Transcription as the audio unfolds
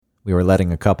we were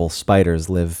letting a couple spiders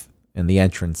live in the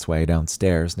entranceway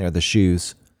downstairs near the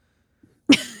shoes.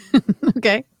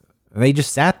 Okay. And they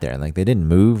just sat there. Like, they didn't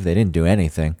move. They didn't do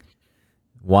anything.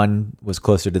 One was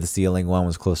closer to the ceiling. One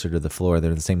was closer to the floor.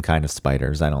 They're the same kind of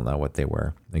spiders. I don't know what they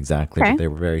were exactly, Okay. but they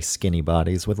were very skinny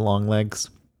bodies with long legs.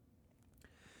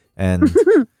 And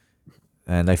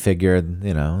and I figured,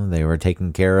 they were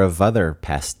taking care of other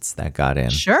pests that got in.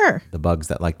 Sure. The bugs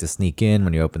that like to sneak in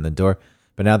when you open the door.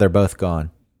 But now they're both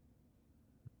gone.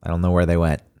 I don't know where they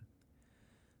went.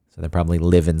 So they're probably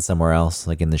living somewhere else,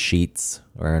 like in the sheets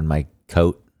or in my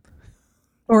coat.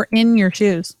 Or in your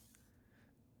shoes.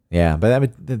 Yeah,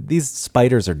 but these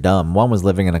spiders are dumb. One was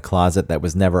living in a closet that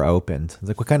was never opened. It's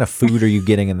like, what kind of food are you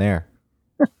getting in there?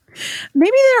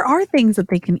 Maybe there are things that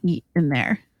they can eat in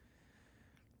there.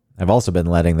 I've also been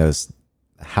letting those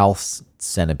house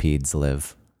centipedes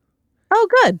live. Oh,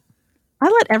 good. I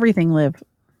let everything live.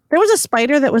 There was a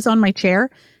spider that was on my chair,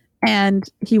 and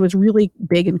he was really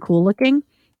big and cool looking.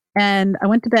 And I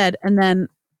went to bed, and then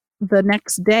the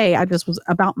next day I just was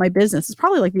about my business. It's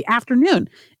probably like the afternoon,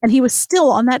 and he was still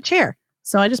on that chair.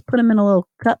 So I just put him in a little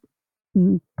cup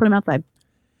and put him outside.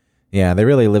 Yeah, they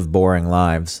really live boring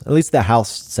lives. At least the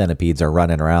house centipedes are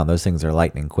running around. Those things are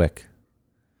lightning quick.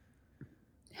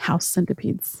 House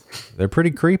centipedes. They're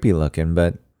pretty creepy looking,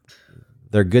 but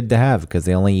they're good to have because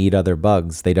they only eat other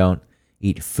bugs. They don't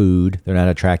eat food. They're not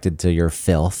attracted to your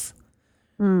filth.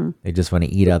 They just want to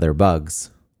eat other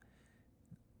bugs.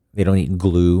 They don't eat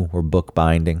glue or book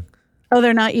binding. Oh,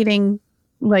 they're not eating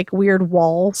like weird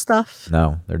wall stuff?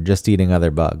 No, they're just eating other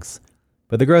bugs.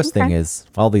 But the gross thing is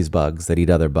all these bugs that eat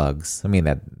other bugs. I mean,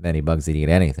 that many bugs that eat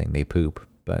anything, they poop.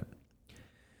 But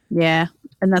yeah.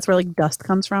 And that's where like dust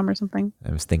comes from or something.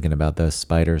 I was thinking about those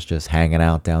spiders just hanging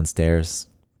out downstairs,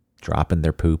 dropping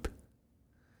their poop.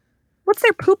 What's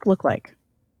their poop look like?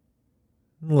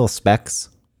 Little specks.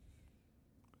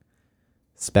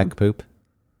 Speck poop.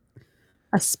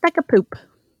 A speck of poop.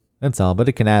 That's all, but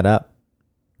it can add up.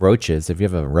 Roaches, if you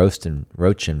have a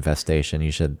roach infestation,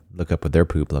 you should look up what their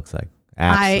poop looks like.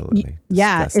 Absolutely.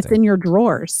 Yeah, disgusting. it's in your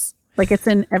drawers. Like it's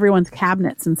in everyone's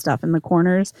cabinets and stuff in the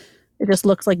corners. It just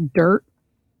looks like dirt,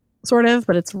 sort of,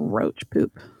 but it's roach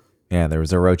poop. Yeah, there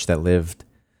was a roach that lived.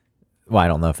 Well, I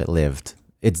don't know if it lived.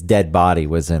 Its dead body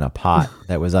was in a pot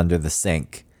that was under the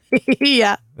sink.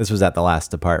 Yeah. This was at the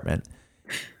last apartment.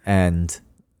 And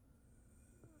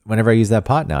whenever I use that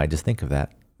pot now, I just think of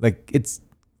that. Like, it's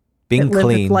being It lived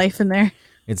cleaned. its life in there.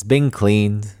 It's been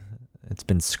cleaned. It's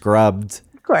been scrubbed.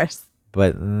 Of course.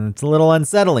 But it's a little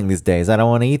unsettling these days. I don't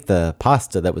want to eat the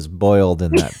pasta that was boiled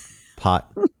in that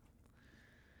pot.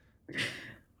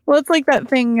 Well, it's like that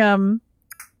thing,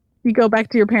 you go back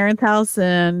to your parents' house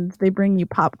and they bring you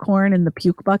popcorn in the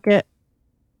puke bucket.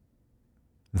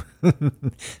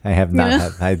 I have not Yeah.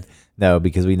 had, no,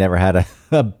 because we never had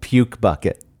a puke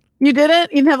bucket. You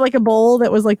didn't? You'd have like a bowl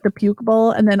that was like the puke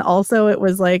bowl, and then also it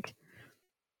was like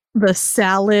the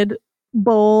salad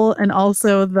bowl and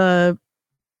also the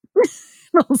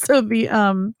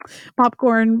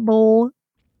popcorn bowl.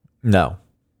 No,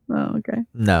 Oh, okay.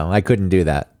 no, I couldn't do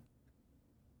that.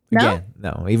 No? Again,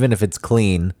 no, even if it's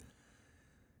clean,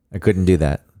 I couldn't do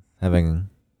that. Having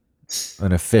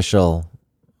an official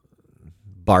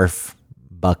barf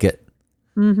bucket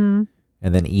Mm-hmm.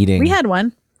 and then eating We had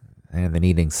one. and then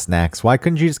eating snacks. Why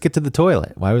couldn't you just get to the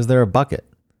toilet? Why was there a bucket?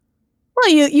 Well,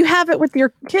 you have it with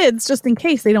your kids just in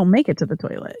case they don't make it to the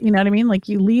toilet. You know what I mean? Like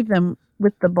you leave them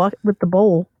with the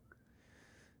bowl,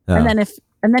 Oh. and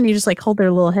then you just like hold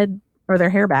their little head or their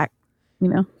hair back. You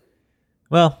know?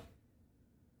 Well,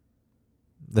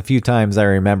 the few times I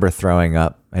remember throwing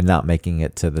up and not making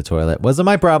it to the toilet wasn't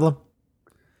my problem.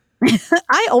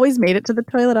 I always made it to the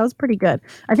toilet. I was pretty good.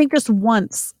 I think just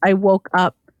once I woke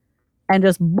up and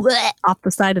just bleh off the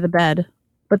side of the bed,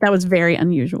 but that was very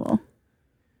unusual.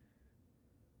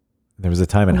 There was a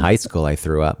time in high school I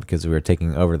threw up because we were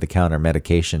taking over-the-counter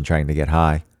medication trying to get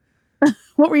high.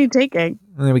 What were you taking?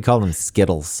 And then we called them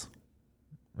Skittles.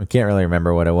 I can't really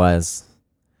remember what it was.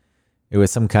 It was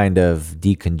some kind of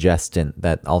decongestant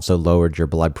that also lowered your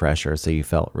blood pressure, so you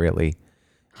felt really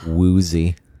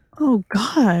woozy. Oh,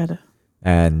 God.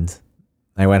 And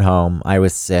I went home. I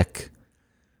was sick.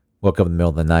 Woke up in the middle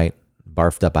of the night,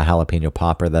 barfed up a jalapeno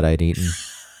popper that I'd eaten.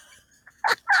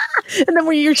 And then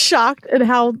were you shocked at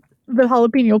how the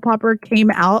jalapeno popper came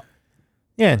out?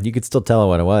 Yeah, you could still tell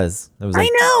what it was. It was like,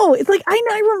 I know. It's like,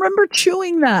 I remember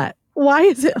chewing that. Why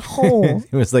is it whole?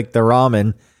 it was like the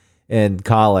ramen in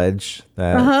college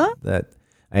that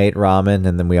I ate ramen,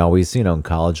 and then we always, in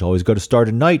college, always go to start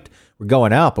at night. We're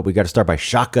going out, but we got to start by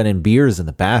shotgunning beers in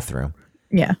the bathroom.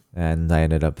 Yeah. And I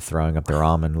ended up throwing up the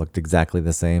ramen. Looked exactly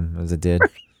the same as it did.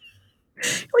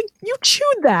 Like, you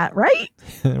chewed that, right?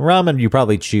 Ramen, you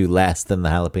probably chew less than the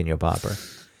jalapeno popper.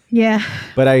 Yeah.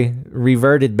 But I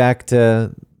reverted back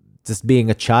to just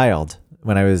being a child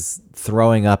when I was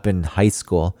throwing up in high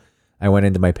school. I went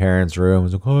into my parents' room. I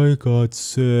was like, I got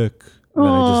sick. And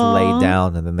then I just laid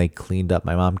down, and then they cleaned up.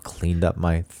 My mom cleaned up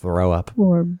my throw up.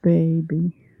 Poor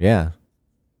baby. Yeah.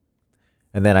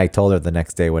 And then I told her the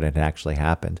next day what had actually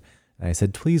happened. And I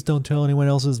said, please don't tell anyone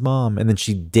else's mom. And then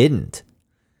she didn't.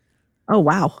 Oh,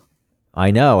 wow.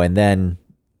 I know. And then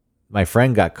my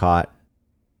friend got caught,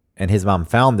 and his mom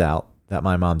found out that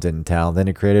my mom didn't tell. Then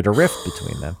it created a rift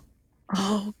between them.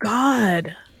 Oh,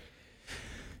 God.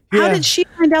 Yeah. How did she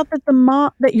find out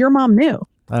that your mom knew?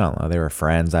 I don't know. They were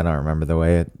friends. I don't remember the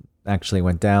way it actually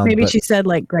went down. Maybe she said,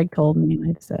 like, Greg told me.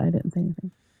 And I said I didn't say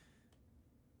anything.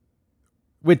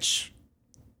 Which,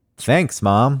 thanks,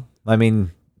 Mom. I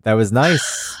mean, that was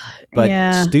nice,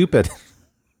 but stupid.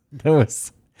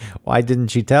 Why didn't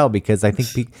she tell? Because I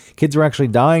think kids were actually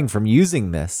dying from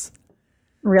using this.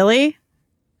 Really?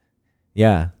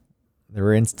 Yeah. There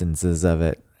were instances of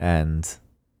it. And,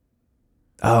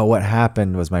 what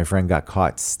happened was my friend got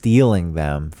caught stealing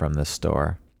them from the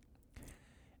store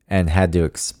and had to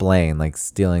explain, like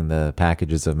stealing the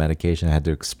packages of medication, had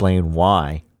to explain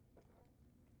why.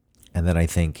 And then I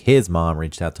think his mom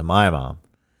reached out to my mom.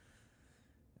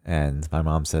 And my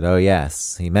mom said, oh,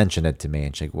 yes, he mentioned it to me.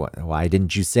 And she's like, why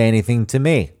didn't you say anything to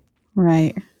me?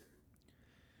 Right.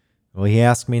 Well, he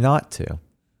asked me not to.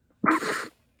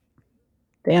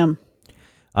 Damn.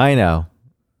 I know.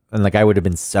 And like, I would have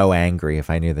been so angry if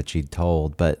I knew that she'd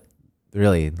told. But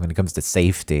really, when it comes to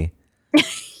safety,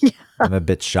 yeah. I'm a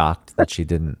bit shocked that she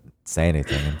didn't say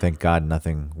anything. And thank God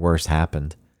nothing worse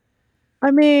happened.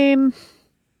 I mean,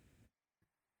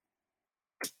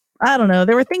 I don't know.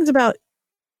 There were things about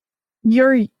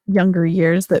your younger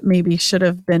years that maybe should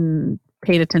have been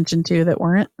paid attention to that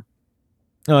weren't.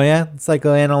 Oh, yeah?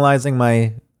 Psychoanalyzing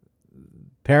my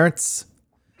parents?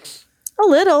 A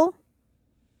little.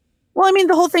 Well, I mean,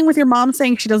 the whole thing with your mom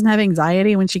saying she doesn't have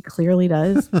anxiety when she clearly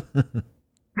does. You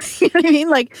know what I mean?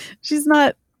 Like, she's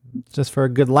not. Just for a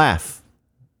good laugh.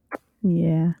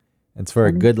 Yeah. It's for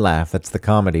a good laugh. That's the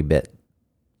comedy bit.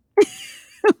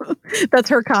 That's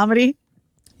her comedy?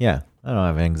 Yeah. I don't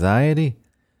have anxiety.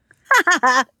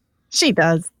 She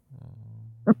does.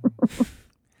 I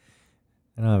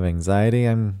don't have anxiety.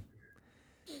 I'm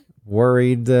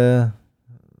worried. I'm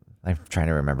trying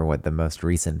to remember what the most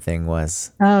recent thing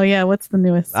was. Oh, yeah. What's the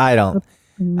newest? I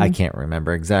can't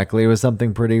remember exactly. It was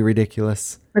something pretty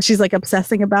ridiculous. That she's like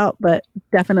obsessing about, but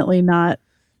definitely not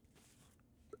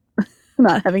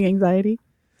having anxiety.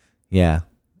 Yeah.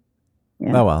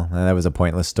 Oh, well, that was a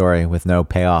pointless story with no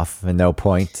payoff and no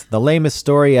point. The lamest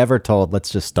story ever told.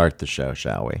 Let's just start the show,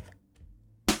 shall we?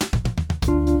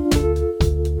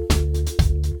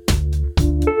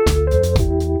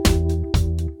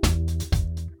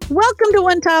 Welcome to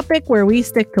One Topic, where we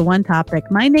stick to one topic.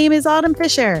 My name is Autumn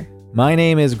Fisher. My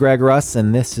name is Greg Russ,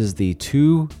 and this is the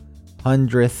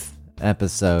 200th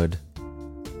episode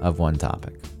of One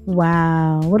Topic.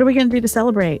 Wow. What are we going to do to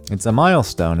celebrate? It's a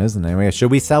milestone, isn't it? Should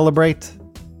we celebrate?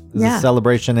 Is a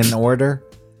celebration in order?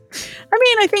 I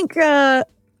mean, I think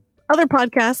other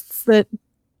podcasts that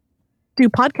do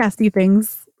podcasty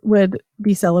things would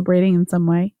be celebrating in some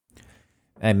way.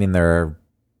 I mean, there are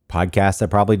podcasts that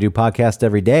probably do podcasts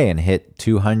every day and hit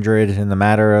 200 in the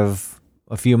matter of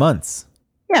a few months.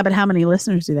 Yeah, but how many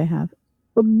listeners do they have?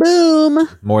 Boom.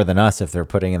 More than us if they're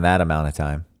putting in that amount of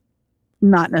time.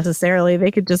 Not necessarily.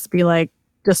 They could just be like,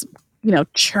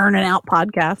 churning out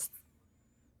podcasts.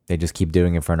 They just keep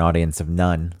doing it for an audience of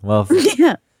none. Well,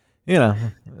 yeah.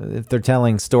 If they're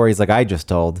telling stories like I just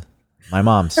told, my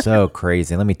mom's so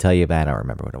crazy. Let me tell you about it. I don't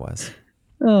remember what it was.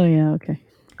 Oh, yeah. Okay.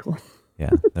 Cool.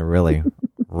 Yeah, they're really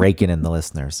raking in the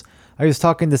listeners. I was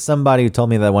talking to somebody who told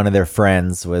me that one of their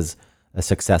friends was a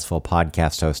successful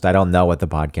podcast host. I don't know what the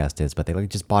podcast is, but they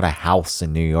just bought a house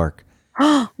in New York.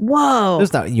 Whoa.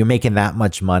 You're making that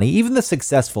much money. Even the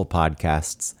successful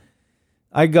podcasts.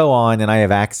 I go on and I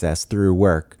have access through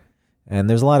work. And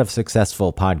there's a lot of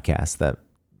successful podcasts that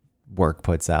work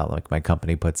puts out, like my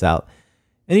company puts out.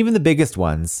 And even the biggest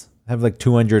ones have like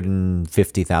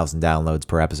 250,000 downloads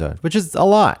per episode, which is a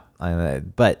lot.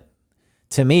 But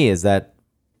to me, is that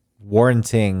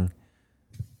warranting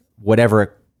whatever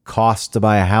it costs to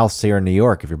buy a house here in New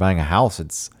York? If you're buying a house,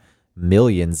 it's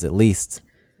millions at least.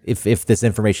 If this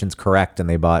information's correct and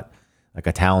they bought like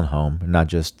a townhome, not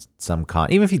just some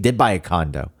even if you did buy a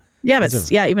condo. Yeah,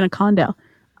 but even a condo.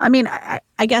 I mean,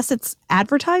 I guess it's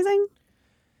advertising,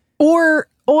 or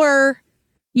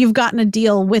you've gotten a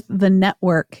deal with the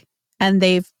network and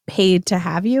they've paid to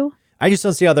have you. I just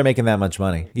don't see how they're making that much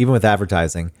money, even with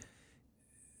advertising.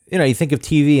 You know, you think of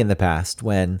TV in the past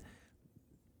when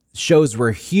shows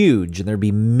were huge and there'd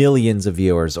be millions of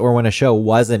viewers, or when a show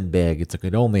wasn't big, it's like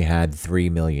it only had 3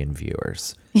 million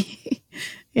viewers.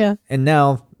 Yeah. And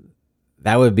now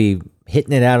that would be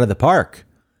hitting it out of the park.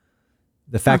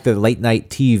 The fact that late night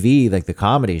TV, like the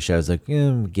comedy shows, like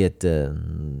get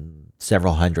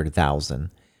several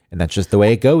 100,000. And that's just the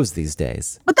way it goes these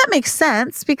days. But that makes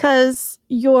sense because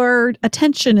your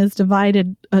attention is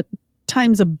divided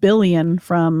times a billion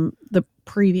from the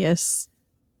previous,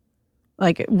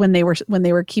 like when they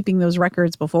were keeping those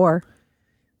records before.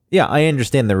 Yeah, I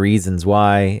understand the reasons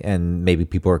why, and maybe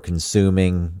people are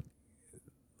consuming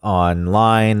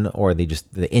online, or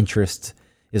the interest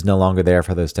is no longer there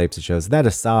for those types of shows. That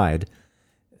aside,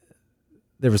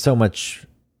 there was so much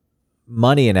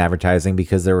money in advertising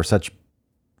because there were such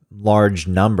large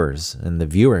numbers in the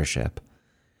viewership.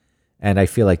 And I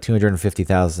feel like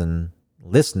 250,000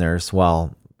 listeners,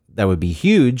 while that would be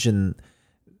huge and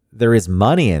there is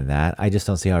money in that, I just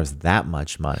don't see how there's that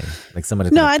much money. Like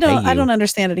someone No, I don't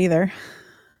understand it either.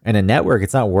 And a network,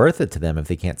 it's not worth it to them if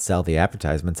they can't sell the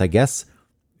advertisements. I guess,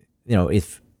 you know,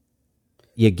 if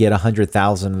you get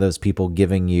 100,000 of those people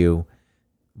giving you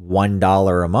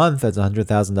 $1 a month, that's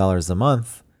 $100,000 a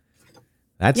month.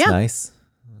 That's nice.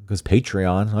 Because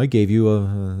Patreon, I gave you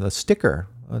a sticker,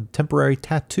 a temporary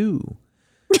tattoo.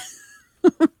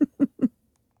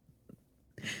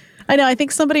 I know. I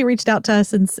think somebody reached out to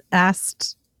us and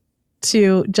asked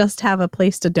to just have a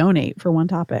place to donate for One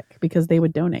Topic because they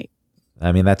would donate.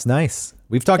 I mean, that's nice.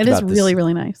 We've talked about this. It is really,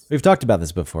 really nice. We've talked about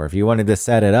this before. If you wanted to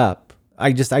set it up,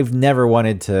 I've never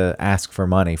wanted to ask for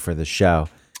money for the show.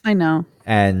 I know.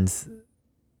 And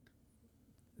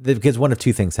because one of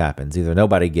two things happens. Either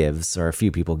nobody gives or a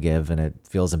few people give and it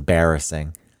feels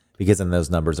embarrassing because then those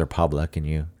numbers are public and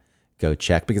you go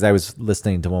check. Because I was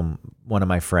listening to one of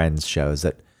my friends' shows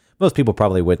that most people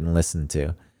probably wouldn't listen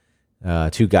to.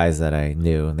 Two guys that I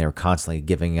knew, and they were constantly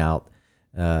giving out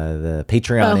the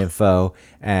Patreon info,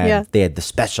 and they had the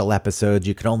special episodes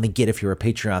you could only get if you're a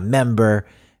Patreon member.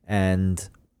 And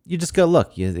you just go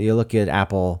look. You look at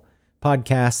Apple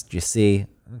Podcast, you see,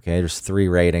 okay, there's 3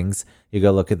 ratings. You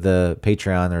go look at the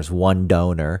Patreon, there's 1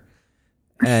 donor.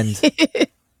 And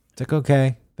it's like,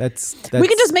 okay, that's we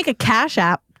can just make a Cash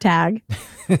App tag.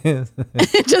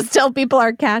 Just tell people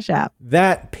our Cash App.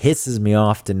 That pisses me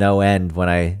off to no end when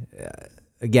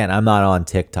again, I'm not on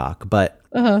TikTok, but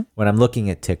when I'm looking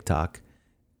at TikTok,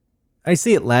 I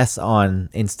see it less on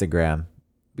Instagram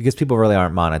because people really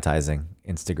aren't monetizing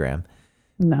Instagram.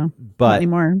 No, not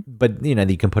anymore. But you know,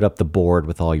 you can put up the board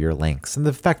with all your links, and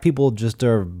the fact people just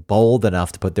are bold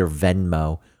enough to put their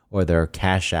Venmo or their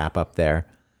Cash App up there,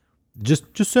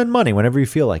 just send money whenever you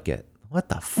feel like it. What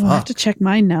the fuck? I'll have to check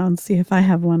mine now and see if I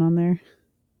have one on there.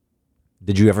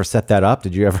 Did you ever set that up?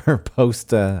 Did you ever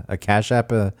post a Cash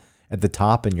App at the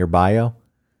top in your bio?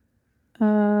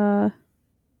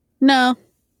 No,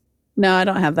 I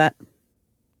don't have that.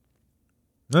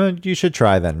 You should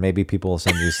try then. Maybe people will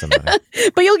send you some money.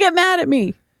 But you'll get mad at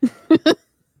me.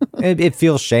 It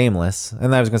feels shameless.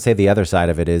 And I was going to say the other side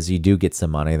of it is you do get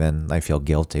some money, then I feel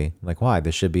guilty. Like, why?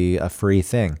 This should be a free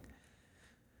thing.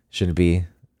 Shouldn't be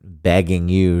begging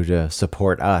you to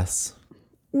support us.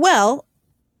 Well,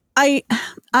 I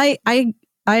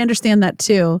understand that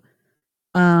too.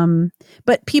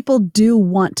 But people do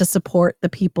want to support the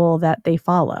people that they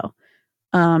follow.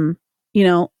 You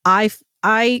know,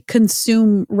 I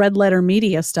consume Red Letter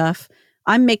Media stuff.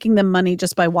 I'm making them money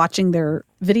just by watching their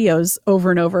videos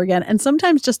over and over again. And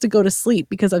sometimes just to go to sleep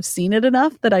because I've seen it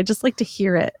enough that I just like to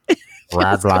hear it.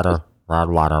 Red Letter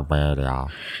Media.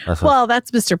 Well,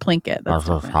 that's Mr. Plinkett. That's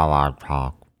just how I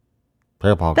talk.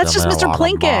 People That's give just me a Mr. lot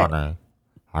Plinkett. of money.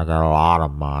 I get a lot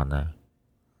of money.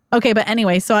 Okay, but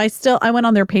anyway, so I went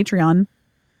on their Patreon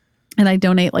and I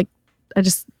donate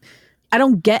I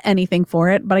don't get anything for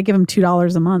it, but I give them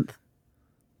 $2 a month.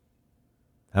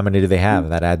 How many do they have?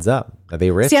 That adds up. Are they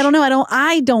rich? See, I don't know.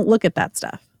 I don't look at that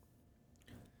stuff.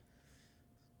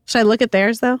 Should I look at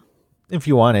theirs though? If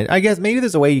you want it. I guess maybe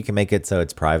there's a way you can make it so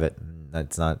it's private.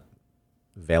 That's not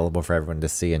available for everyone to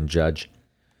see and judge.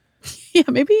 Yeah,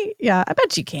 maybe. Yeah, I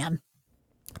bet you can.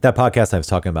 That podcast I was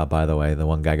talking about, by the way, the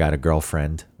one guy got a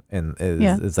girlfriend. And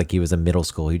it's like he was in middle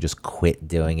school. He just quit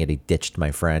doing it. He ditched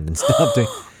my friend and stopped doing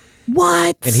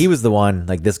What? And he was the one,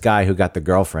 like this guy who got the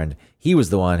girlfriend, he was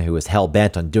the one who was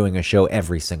hell-bent on doing a show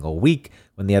every single week.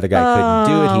 When the other guy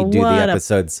couldn't do it, he'd do the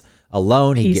episodes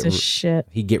alone. Piece of shit.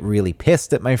 He'd get really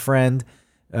pissed at my friend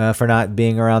for not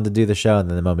being around to do the show. And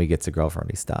then the moment he gets a girlfriend,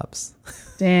 he stops.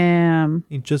 Damn.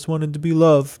 He just wanted to be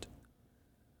loved.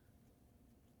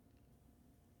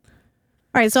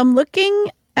 All right, so I'm looking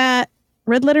at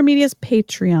Red Letter Media's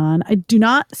Patreon. I do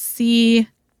not see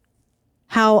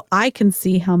how I can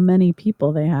see how many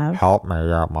people they have. Help me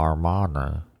get more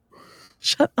money.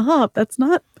 Shut up. That's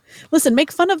not. Listen,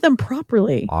 make fun of them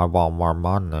properly. I want more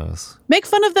monies. Make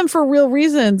fun of them for real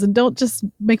reasons and don't just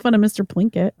make fun of Mr.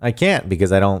 Plinkett. I can't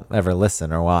because I don't ever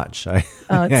listen or watch.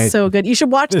 It's so good. You should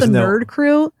watch the Nerd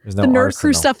Crew. The Nerd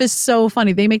Crew stuff is so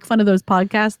funny. They make fun of those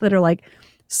podcasts that are like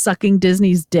sucking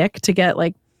Disney's dick to get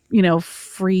like,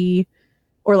 free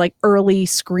or like early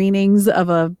screenings of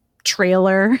a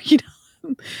trailer.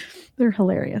 They're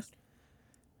hilarious.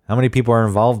 How many people are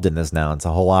involved in this now? It's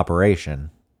a whole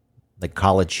operation. Like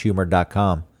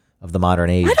collegehumor.com of the modern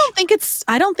age. I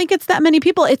don't think it's that many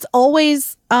people. It's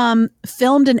always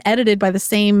filmed and edited by the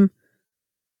same,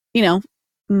 3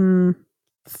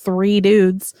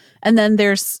 dudes. And then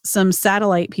there's some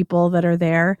satellite people that are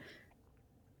there.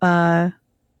 And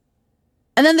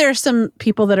then there's some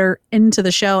people that are into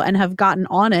the show and have gotten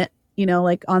on it,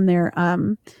 like on their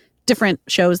different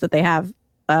shows that they have,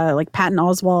 like Patton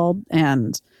Oswalt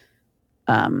and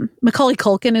Macaulay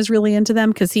Culkin is really into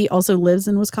them because he also lives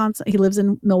in Wisconsin. He lives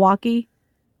in Milwaukee.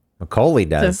 Macaulay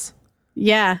does. So,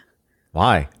 yeah.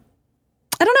 Why?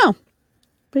 I don't know,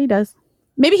 but he does.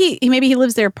 Maybe he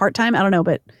lives there part time. I don't know,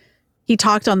 but he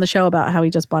talked on the show about how he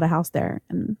just bought a house there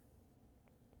and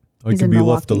I can be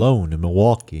left alone in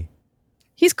Milwaukee.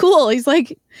 He's cool. He's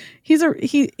like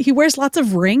he wears lots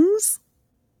of rings.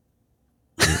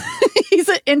 He's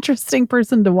an interesting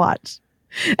person to watch.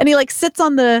 And he like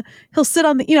he'll sit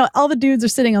on the, all the dudes are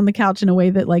sitting on the couch in a way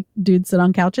that like dudes sit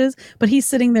on couches, but he's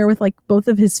sitting there with like both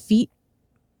of his feet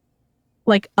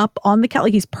like up on the couch,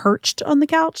 like he's perched on the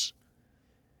couch.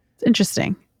 It's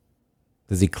interesting.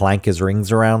 Does he clank his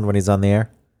rings around when he's on the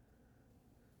air?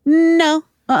 No.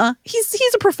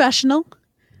 He's a professional.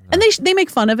 And they make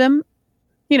fun of him,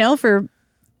 for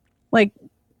like,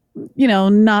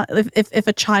 not if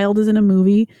a child is in a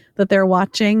movie that they're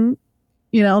watching,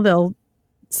 they'll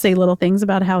say little things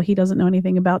about how he doesn't know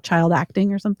anything about child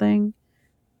acting or something.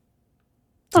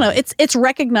 I don't know. It's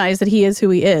recognized that he is who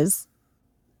he is,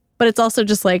 but it's also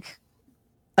just like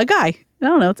a guy. I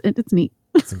don't know. It's neat.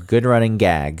 It's a good running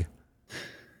gag.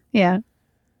 Yeah.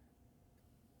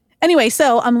 Anyway,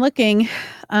 so I'm looking.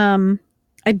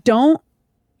 I don't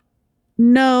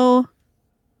know.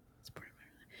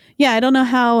 Yeah, I don't know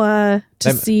how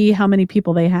to see how many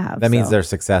people they have. That means they're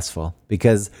successful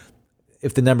because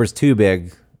if the number's too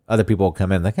big, other people will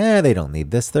come in like, they don't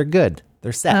need this. They're good.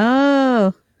 They're set.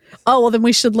 Oh, well, then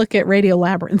we should look at Radio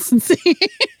Labyrinth and see.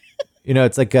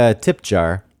 It's like a tip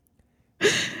jar.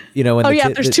 When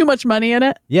if there's too much money in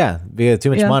it. Yeah, because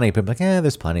too much money. People are like,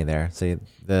 there's plenty there. So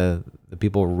the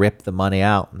people rip the money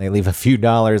out and they leave a few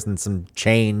dollars and some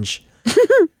change.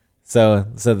 So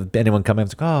anyone coming up,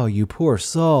 like, oh, you poor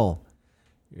soul,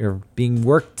 you're being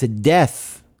worked to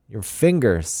death. Your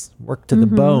fingers worked to the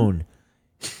bone.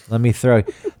 Let me throw.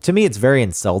 To me, it's very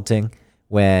insulting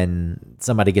when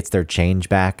somebody gets their change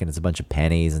back and it's a bunch of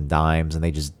pennies and dimes and they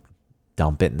just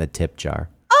dump it in the tip jar.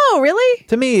 Oh, really?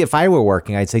 To me, if I were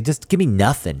working, I'd say, just give me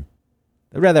nothing.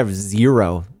 I'd rather have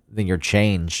 0 than your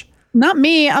change. Not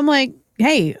me. I'm like,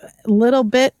 hey, a little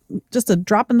bit, just a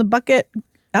drop in the bucket.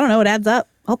 I don't know. It adds up.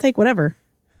 I'll take whatever.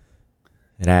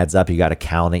 It adds up. You got to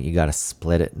count it. You got to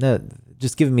split it. No,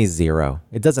 just give me 0.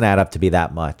 It doesn't add up to be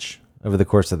that much. Over the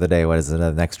course of the day, what is it,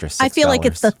 an extra $6? I feel like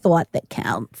it's the thought that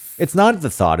counts. It's not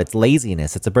the thought. It's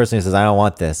laziness. It's a person who says, I don't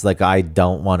want this. Like, I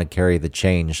don't want to carry the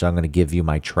change, so I'm going to give you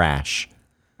my trash.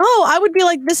 Oh, I would be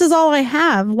like, this is all I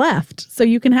have left, so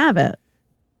you can have it.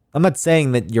 I'm not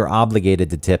saying that you're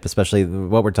obligated to tip, especially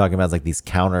what we're talking about is like these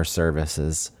counter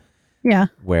services. Yeah.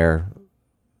 Where,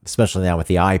 especially now with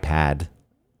the iPad,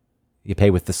 you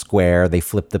pay with the Square, they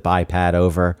flip the iPad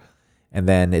over, and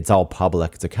then it's all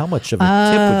public. It's like, how much of a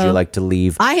tip would you like to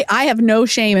leave? I have no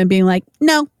shame in being like,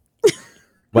 no.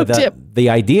 But the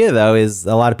idea, though, is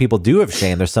a lot of people do have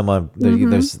shame. There's someone,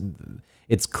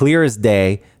 it's clear as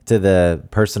day to the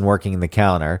person working in the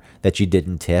counter that you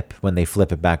didn't tip when they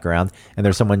flip it back around. And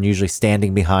there's someone usually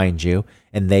standing behind you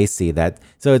and they see that.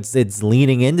 So it's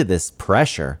leaning into this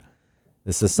pressure,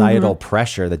 the societal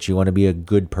pressure that you want to be a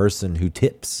good person who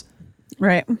tips.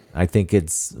 Right. I think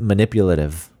it's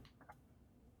manipulative.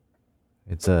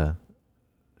 It's a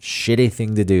shitty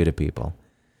thing to do to people.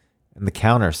 And the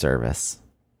counter service.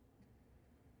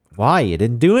 Why? You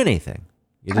didn't do anything.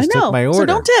 You just took my order. So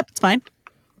don't tip. It's fine.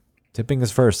 Tipping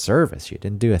is for a service. You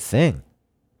didn't do a thing.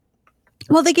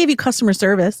 Well, they gave you customer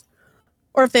service.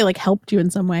 Or if they like helped you in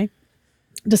some way.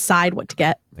 Decide what to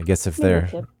get. I guess if they're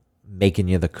making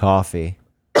you the coffee.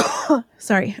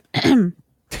 Sorry.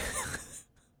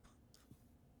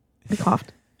 I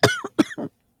coughed.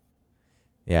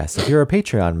 Yes, if you're a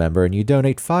Patreon member and you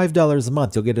donate $5 a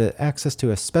month, you'll get access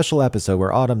to a special episode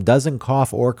where Autumn doesn't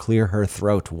cough or clear her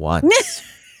throat once.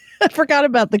 I forgot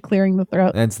about the clearing the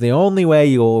throat. And it's the only way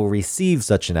you'll receive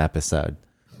such an episode.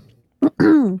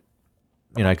 I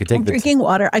could take I'm drinking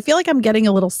water. I feel like I'm getting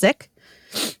a little sick.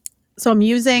 So I'm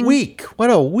using... Weak. What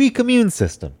a weak immune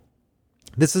system.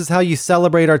 This is how you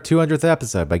celebrate our 200th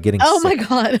episode, by getting Oh sick. my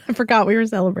God. I forgot we were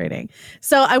celebrating.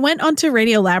 So I went onto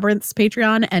Radio Labyrinth's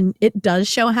Patreon and it does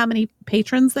show how many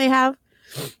patrons they have.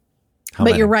 How but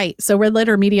many? you're right. So Red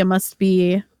Letter Media must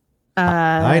be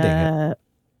Hiding it.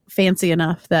 fancy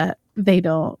enough that they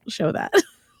don't show that.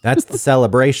 That's the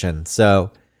celebration.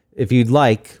 So if you'd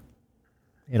like,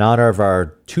 in honor of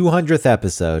our 200th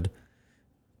episode,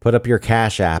 put up your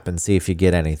Cash App and see if you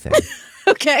get anything.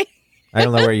 Okay. I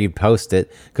don't know where you'd post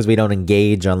it because we don't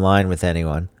engage online with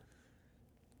anyone.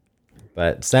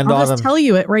 But send I'll Autumn. just tell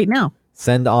you it right now.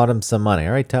 Send Autumn some money.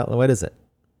 All right, what is it?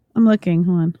 I'm looking.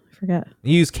 Hold on. I forget.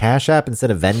 You use Cash App instead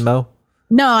of Venmo?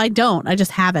 No, I don't. I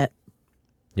just have it.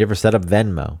 You ever set up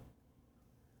Venmo?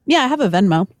 Yeah, I have a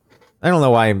Venmo. I don't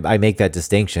know why I make that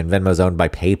distinction. Venmo's owned by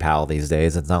PayPal these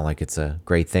days. It's not like it's a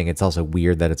great thing. It's also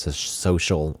weird that it's a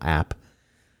social app.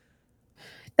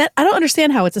 That I don't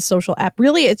understand how it's a social app.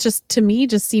 Really, it's just, to me,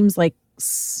 just seems like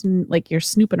you're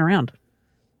snooping around.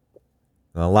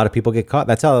 Well, a lot of people get caught.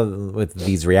 That's how with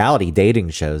these reality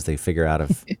dating shows, they figure out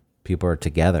if people are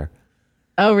together.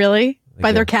 Oh, really? By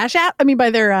Okay. their Cash App? I mean, by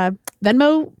their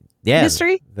Venmo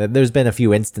history? There's been a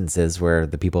few instances where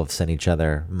the people have sent each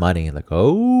other money. Like,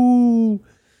 oh,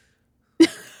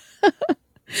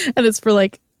 And it's for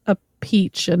like a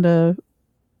peach and a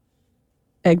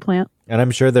eggplant. and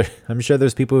I'm sure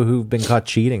there's people who've been caught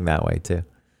cheating that way too.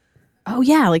 Oh,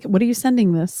 yeah. Like, what are you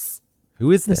sending this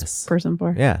Who is this? person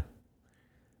for? Yeah.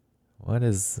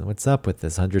 What's up with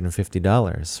this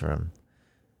 $150 from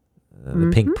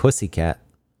the Pink Pussycat?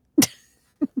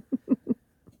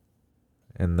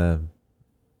 And the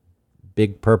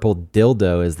big purple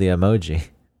dildo is the emoji.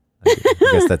 I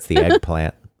guess that's the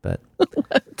eggplant, but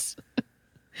What?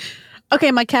 Okay,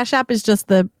 my Cash App is just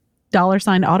the $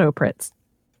 Auto Pritz.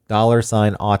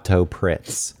 $ Auto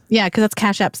Pritz. Yeah, because that's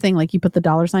Cash App's thing. Like, you put the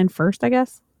 $ first, I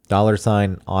guess.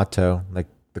 $ Auto, like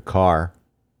the car.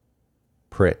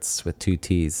 Pritz with 2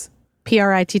 T's.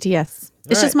 PRITTS. It's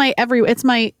All just my it's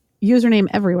my username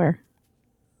everywhere.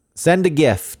 Send a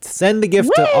gift. Send a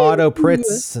gift to Woo! Auto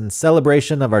Pritz in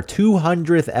celebration of our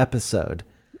 200th episode.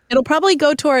 It'll probably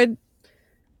go toward,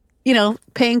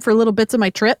 paying for little bits of my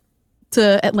trip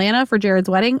to Atlanta for Jared's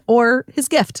wedding or his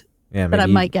gift Yeah, that I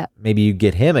might get. Maybe you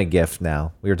get him a gift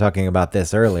now. We were talking about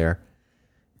this earlier.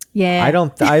 Yeah. I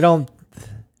don't,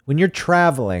 when you're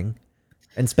traveling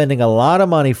and spending a lot of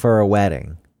money for a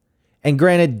wedding, and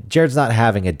granted, Jared's not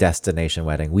having a destination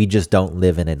wedding. We just don't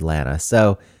live in Atlanta.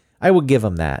 So I would give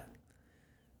him that.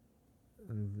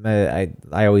 I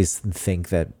always think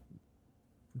that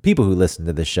people who listen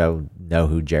to the show know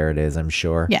who Jared is, I'm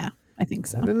sure. Yeah, I think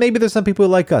so. Maybe there's some people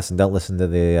who like us and don't listen to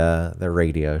the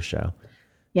radio show.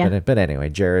 Yeah. But anyway,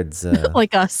 Jared's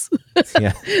Like us.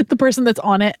 yeah. The person that's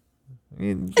on it.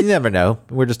 You never know.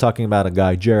 We're just talking about a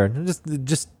guy, Jared.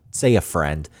 Just say a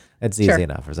friend. It's easy Sure.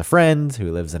 enough. There's a friend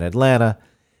who lives in Atlanta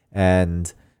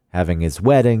and having his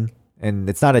wedding, and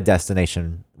it's not a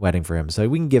destination wedding for him, so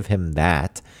we can give him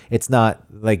that. It's not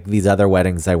like these other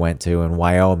weddings I went to in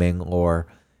Wyoming or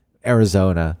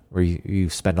Arizona where you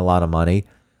spend a lot of money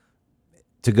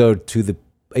to go to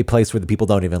a place where the people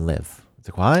don't even live. It's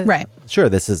like, what? Right. Sure,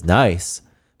 this is nice,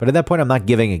 but at that point, I'm not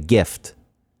giving a gift.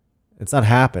 It's not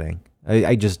happening.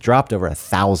 I just dropped over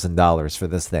 $1,000 for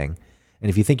this thing. And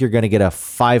if you think you're going to get a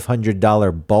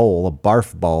 $500 bowl, a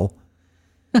barf bowl,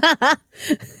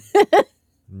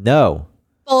 no.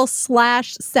 Bowl /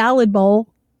 salad bowl.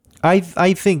 I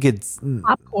think it's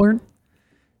Popcorn.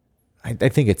 I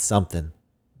think it's something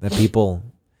that people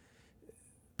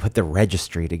put the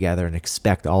registry together and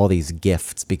expect all these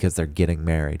gifts because they're getting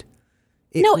married.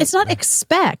 No, it's not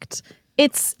expect.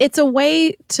 It's a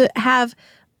way to have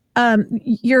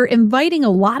you're inviting a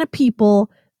lot of people,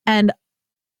 and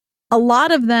a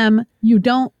lot of them you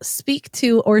don't speak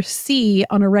to or see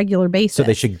on a regular basis. So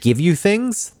they should give you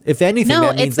things? If anything,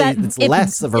 No, that means it's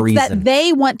less of a reason. That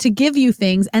they want to give you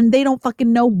things and they don't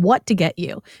fucking know what to get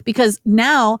you, because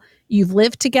now you've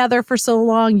lived together for so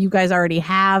long. You guys already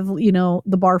have, the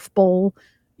barf bowl.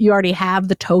 You already have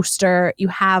the toaster. You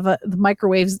have the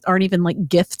microwaves aren't even like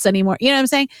gifts anymore. You know what I'm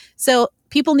saying? So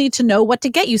people need to know what to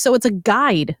get you. So it's a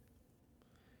guide.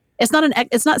 It's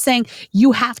not saying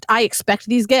you have to, I expect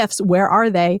these gifts. Where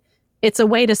are they? It's a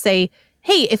way to say,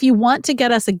 hey, if you want to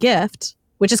get us a gift,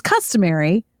 which is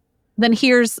customary, then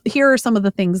here are some of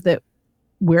the things that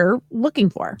we're looking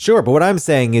for. Sure, but what I'm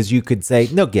saying is you could say,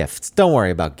 no gifts. Don't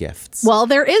worry about gifts. Well,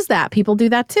 there is that. People do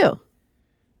that too.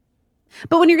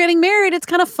 But when you're getting married, it's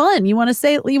kind of fun. You want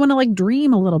to like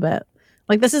dream a little bit.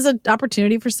 Like this is an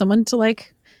opportunity for someone to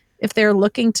like, if they're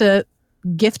looking to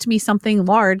gift me something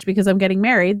large because I'm getting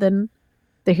married, then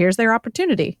here's their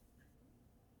opportunity.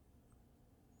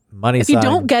 Money if you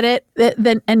don't get it,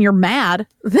 then and you're mad,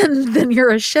 then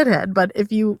you're a shithead. But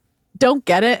if you don't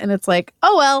get it and it's like,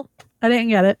 oh well, I didn't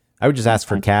get it. I would just ask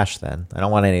for cash then. I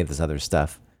don't want any of this other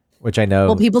stuff, which I know.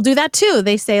 Well, people do that too.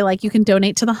 They say like you can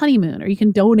donate to the honeymoon or you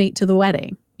can donate to the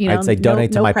wedding. You know, I'd say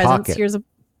donate to my pocket. Here's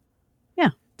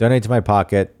donate to my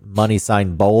pocket. Money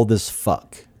sign bold as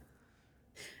fuck.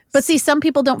 But see, some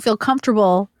people don't feel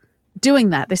comfortable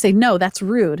doing that. They say, no, that's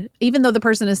rude. Even though the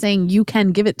person is saying you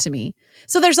can give it to me.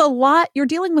 So there's you're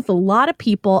dealing with a lot of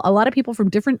people from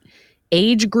different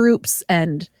age groups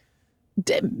and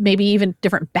maybe even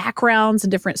different backgrounds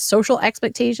and different social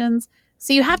expectations.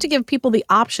 So you have to give people the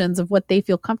options of what they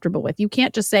feel comfortable with. You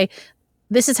can't just say,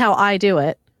 this is how I do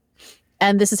it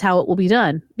and this is how it will be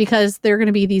done, because there are going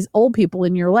to be these old people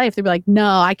in your life. They'll be like,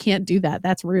 no, I can't do that.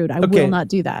 That's rude. I will not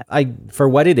do that. For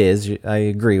what it is, I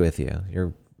agree with you.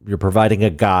 You're providing a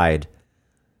guide.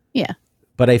 Yeah.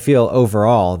 But I feel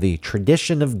overall the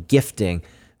tradition of gifting,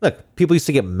 look, people used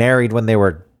to get married when they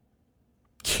were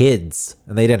kids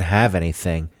and they didn't have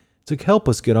anything. It's like, help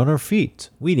us get on our feet.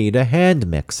 We need a hand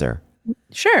mixer.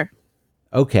 Sure.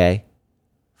 Okay,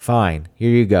 fine.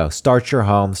 Here you go. Start your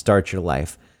home, start your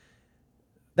life.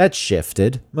 That's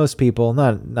shifted. Most people,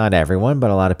 not everyone,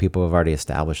 but a lot of people have already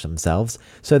established themselves.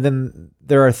 So then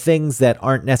there are things that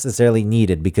aren't necessarily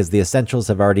needed because the essentials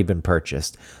have already been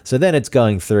purchased. So then it's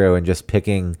going through and just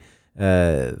picking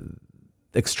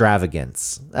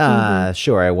extravagance.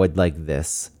 Sure, I would like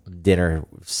this dinner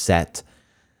set.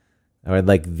 I would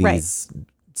like these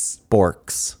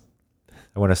sporks.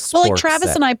 I want a spork Well, like Travis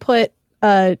set. and I put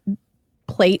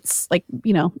plates, like,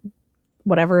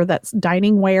 whatever that's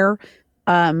dining ware,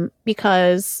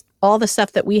 because all the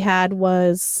stuff that we had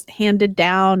was handed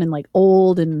down and like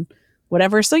old and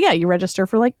whatever. So yeah, you register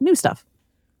for like new stuff.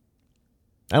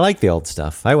 I like the old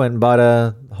stuff. I went and bought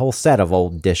a whole set of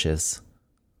old dishes.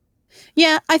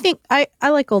 Yeah, I think I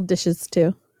like old dishes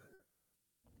too.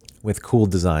 With cool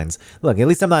designs. Look, at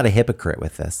least I'm not a hypocrite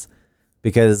with this,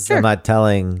 because Sure. I'm not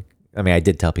telling, I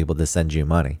did tell people to send you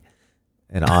money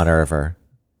in honor of our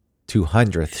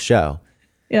 200th show,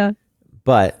 Yeah.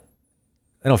 but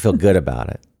I don't feel good about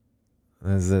it.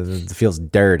 It feels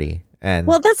dirty. And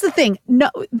Well, that's the thing. No,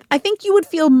 I think you would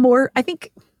feel more. I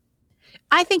think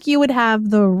you would have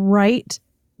the right,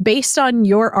 based on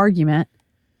your argument,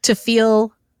 to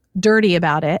feel dirty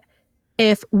about it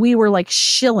if we were like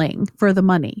shilling for the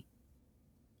money.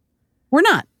 We're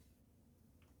not.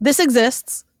 This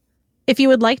exists. If you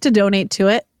would like to donate to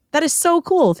it, that is so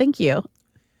cool. Thank you.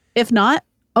 If not,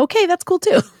 okay, that's cool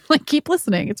too. Like, keep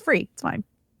listening. It's free. It's fine.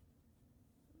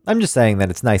 I'm just saying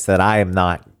that it's nice that I am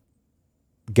not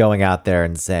going out there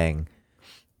and saying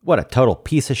what a total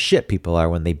piece of shit people are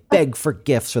when they beg for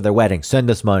gifts for their wedding.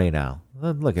 Send us money now.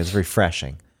 Look, it's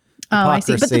refreshing. Oh, I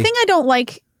see. But the thing I don't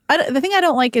like,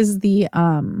 is the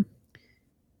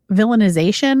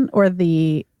villainization or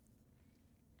the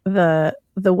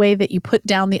way that you put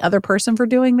down the other person for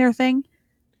doing their thing.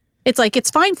 It's like, it's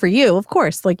fine for you, of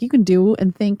course. Like, you can do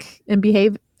and think and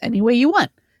behave any way you want.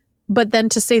 But then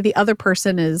to say the other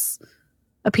person is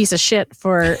a piece of shit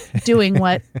for doing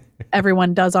what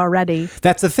everyone does already.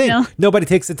 That's the thing. Nobody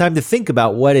takes the time to think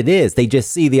about what it is. They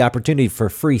just see the opportunity for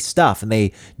free stuff and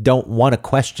they don't want to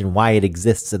question why it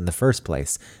exists in the first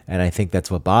place. And I think that's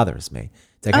what bothers me.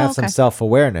 It's like, have some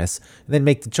self-awareness and then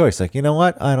make the choice. Like, you know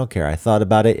what? I don't care. I thought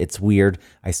about it. It's weird.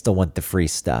 I still want the free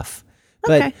stuff.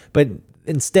 But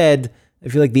instead, I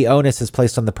feel like the onus is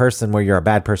placed on the person where you're a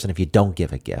bad person if you don't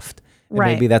give a gift. And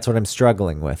maybe that's what I'm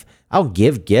struggling with. I'll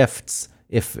give gifts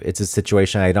if it's a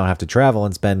situation I don't have to travel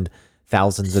and spend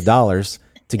thousands of dollars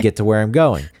to get to where I'm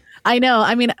going. I know.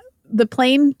 I mean, the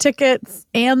plane tickets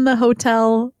and the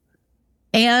hotel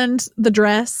and the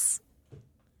dress,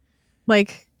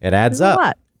 like, it adds up. A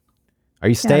lot. Are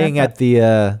you staying at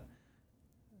the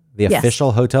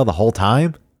official hotel the whole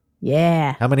time?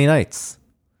 Yeah. How many nights?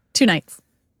 2 nights.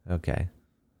 Okay.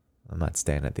 I'm not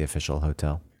staying at the official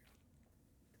hotel.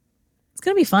 It's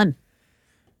going to be fun.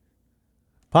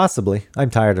 Possibly.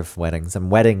 I'm tired of weddings. I'm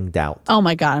weddinged out. Oh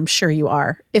my God, I'm sure you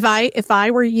are. If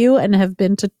I were you and have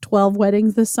been to 12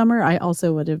 weddings this summer, I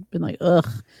also would have been like, ugh.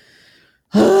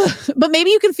 But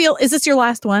maybe you can feel, is this your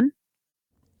last one?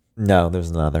 No, there's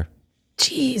another.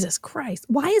 Jesus Christ.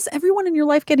 Why is everyone in your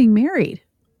life getting married?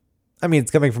 I mean,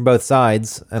 it's coming from both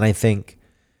sides, and I think,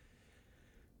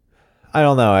 I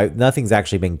don't know, nothing's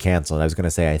actually been canceled. I was going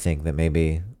to say I think that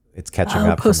maybe it's catching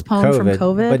up postponed from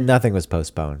COVID, but nothing was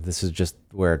postponed. This is just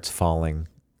where it's falling.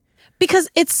 Because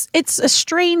it's a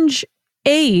strange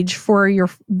age for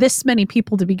this many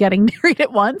people to be getting married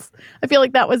at once. I feel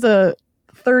like that was a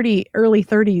early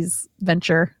 30s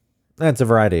venture. That's a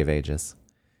variety of ages.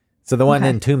 So the one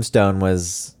in Tombstone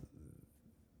was,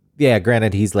 yeah,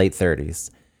 granted he's late 30s.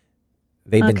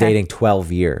 They've been dating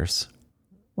 12 years.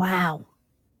 Wow.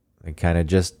 They kind of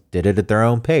just did it at their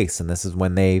own pace, and this is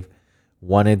when they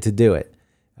wanted to do it.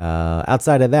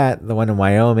 Outside of that, the one in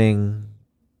Wyoming,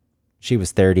 she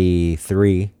was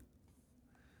 33.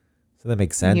 So that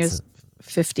makes sense. He was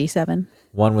 57.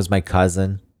 One was my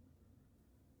cousin.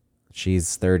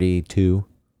 She's 32.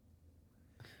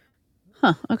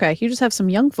 Huh. Okay. You just have some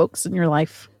young folks in your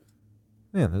life.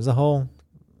 Yeah, there's a whole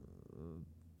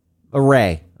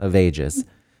array of ages.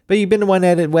 But you've been to one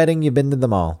wedding, you've been to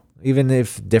them all. Even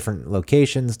if different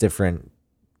locations, different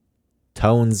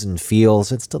tones and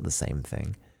feels, it's still the same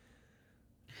thing.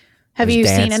 Have you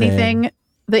seen anything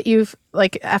that you've,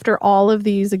 like, after all of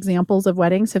these examples of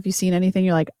weddings, have you seen anything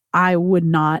you're like, I would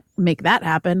not make that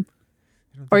happen?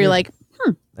 Or you're like,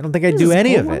 I don't think I'd do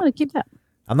any of it. I'm going to keep that.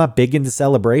 I'm not big into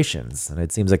celebrations, and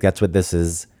it seems like that's what this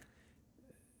is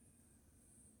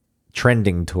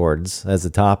trending towards as a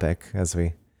topic as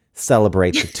we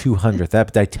celebrate the 200th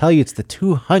episode. I tell you, it's the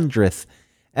 200th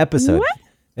episode. What?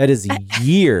 That is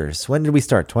years. When did we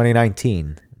start?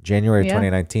 2019, January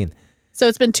 2019. So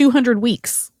it's been 200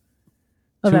 weeks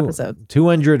of episodes.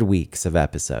 200 weeks of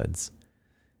episodes.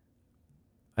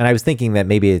 And I was thinking that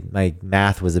maybe my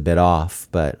math was a bit off,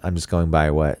 but I'm just going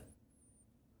by what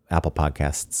Apple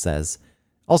Podcasts says.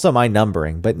 Also my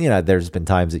numbering, but there's been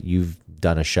times that you've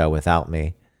done a show without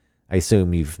me. I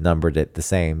assume you've numbered it the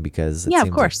same because it seems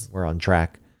of course. like we're on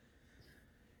track.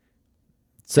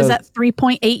 So is that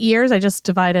 3.8 years? I just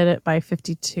divided it by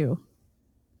 52.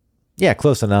 Yeah,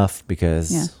 close enough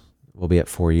because we'll be at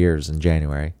 4 years in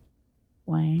January.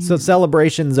 Wow. So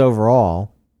celebrations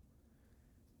overall.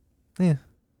 Yeah.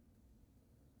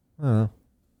 I don't know.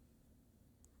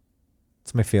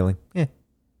 It's my feeling. Yeah.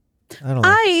 I don't know.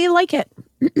 I like it.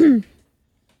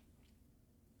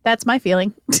 That's my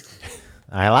feeling.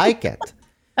 I like it.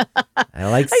 I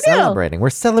like celebrating. We're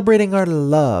celebrating our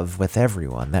love with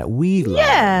everyone that we love.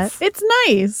 Yeah, it's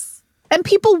nice. And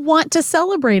people want to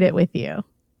celebrate it with you.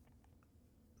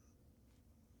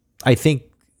 I think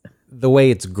the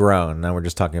way it's grown, now we're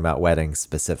just talking about weddings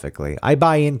specifically, I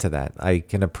buy into that. I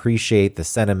can appreciate the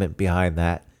sentiment behind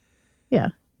that. Yeah.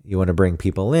 You want to bring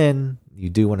people in. You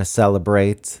do want to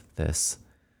celebrate this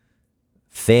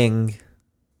thing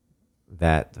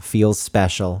that feels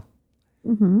special,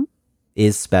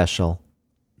 is special.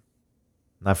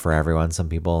 Not for everyone. Some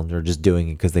people are just doing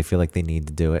it because they feel like they need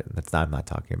to do it. I'm not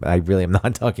talking about. I really am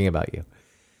not talking about you.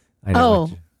 I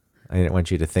didn't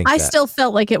want you to think. I still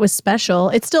felt like it was special.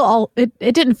 It's still it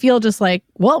didn't feel just like,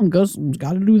 well, got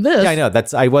to do this. Yeah, I know.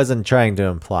 I wasn't trying to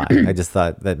imply. I just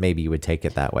thought that maybe you would take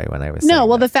it that way when I was saying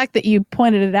well, that. the fact that you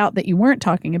pointed it out that you weren't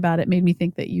talking about it made me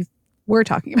think that you were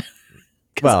talking about it.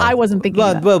 Because I wasn't thinking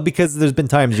about it. Well, because there's been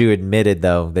times you admitted,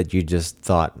 though, that you just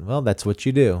thought, well, that's what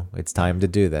you do. It's time to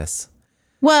do this.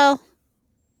 Well,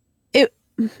 it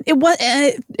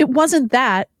wasn't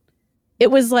that.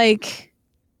 It was like,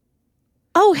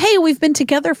 oh, hey, we've been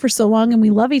together for so long and we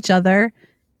love each other.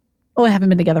 Oh, I haven't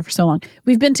been together for so long.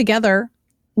 We've been together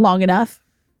long enough.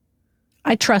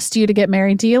 I trust you to get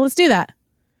married to you. Let's do that.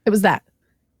 It was that.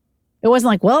 It wasn't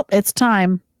like, well, it's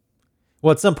time.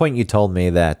 Well, at some point you told me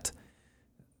that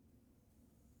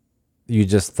you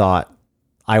just thought,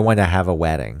 I want to have a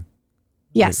wedding.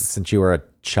 Yes. Since you were a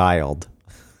child,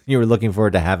 you were looking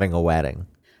forward to having a wedding.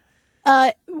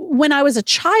 When I was a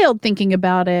child thinking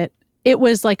about it, it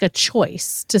was like a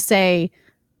choice to say,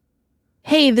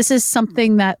 hey, this is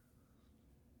something that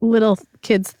little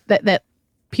kids that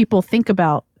people think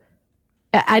about.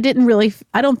 I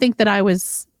don't think that I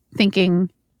was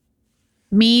thinking,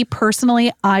 me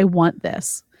personally, I want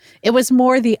this. It was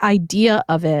more the idea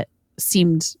of it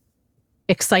seemed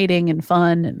exciting and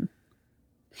fun, and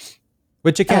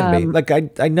which it can be.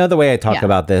 Like I know the way I talk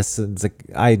about this. It's like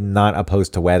I'm not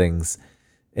opposed to weddings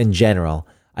in general.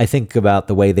 I think about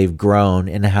the way they've grown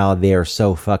and how they are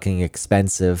so fucking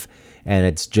expensive, and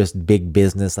it's just big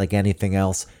business like anything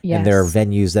else. Yes. And there are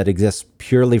venues that exist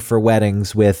purely for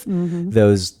weddings with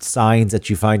those signs that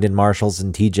you find in Marshalls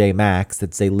and TJ Maxx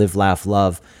that say "Live, Laugh,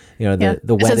 Love." The it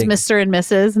wedding says Mr. and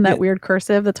Mrs. and that weird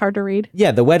cursive that's hard to read.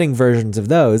 Yeah, the wedding versions of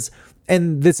those,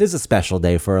 And this is a special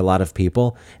day for a lot of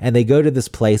people, and they go to this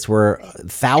place where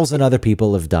 1,000 other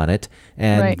people have done it,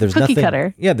 and Right. there's Cookie nothing.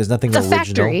 cutter. Yeah, there's nothing It's a original.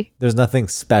 factory. There's nothing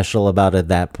special about it at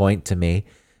that point to me.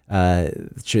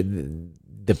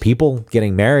 The people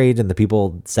getting married and the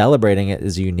people celebrating it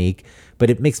is unique, but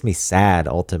it makes me sad.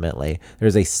 Ultimately,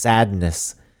 there's a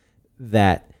sadness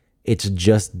that it's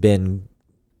just been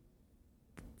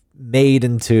made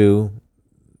into.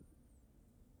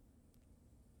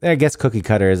 I guess cookie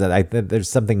cutter is that there's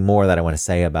something more that I want to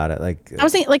say about it. Like, I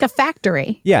was thinking like a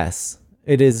factory. yes,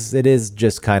 it is. It is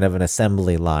just kind of an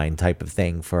assembly line type of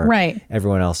thing for Right.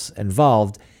 everyone else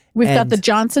involved. We've got And- the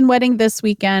Johnson wedding this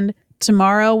weekend.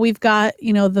 Tomorrow we've got,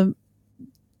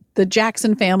 the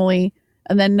Jackson family.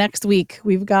 And then next week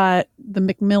we've got the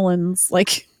McMillans.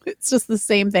 Like it's just the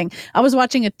same thing. I was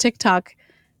watching a TikTok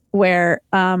where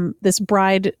this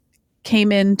bride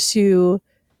came into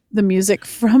the music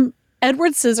from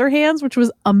Edward Scissorhands, which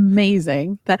was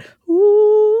amazing. That ooh,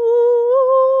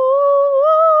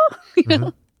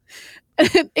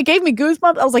 it gave me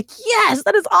goosebumps. I was like, yes,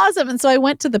 that is awesome. And so I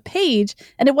went to the page,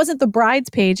 and it wasn't the bride's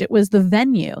page, it was the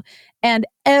venue. And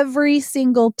every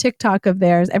single TikTok of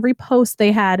theirs, every post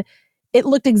they had, it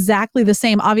looked exactly the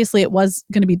same. Obviously, it was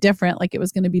going to be different. Like it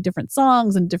was going to be different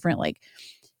songs and different, like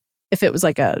if it was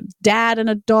like a dad and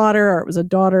a daughter, or it was a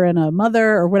daughter and a mother,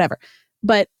 or whatever.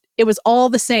 But it was all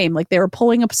the same. Like they were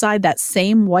pulling aside that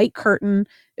same white curtain.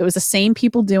 It was the same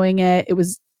people doing it. It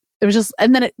was just,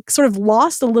 and then it sort of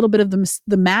lost a little bit of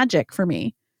the magic for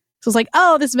me. So it's like,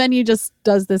 oh, this venue just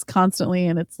does this constantly,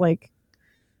 and it's like,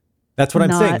 That's what I'm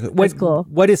not saying. as cool.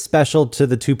 What is special to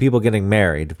the two people getting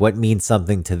married? What means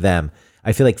something to them?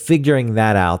 I feel like figuring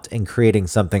that out and creating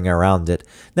something around it.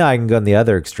 Now I can go on the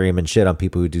other extreme and shit on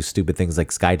people who do stupid things like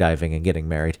skydiving and getting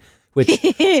married, which,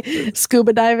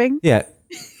 scuba diving. yeah,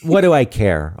 what do I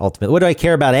care ultimately? What do I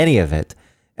care about any of it?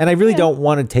 And I really don't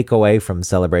want to take away from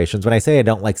celebrations. When I say I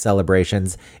don't like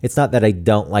celebrations, it's not that I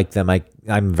don't like them. I'm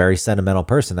a very sentimental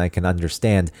person. I can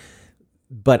understand.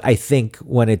 But I think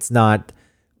when it's not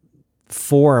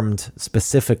formed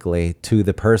specifically to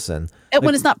the person,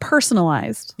 When it's not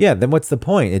personalized. yeah, then what's the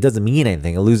point? It doesn't mean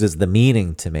anything. It loses the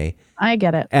meaning to me. I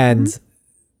get it. And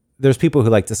there's people who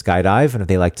like to skydive, and if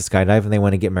they like to skydive and they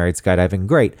want to get married skydiving,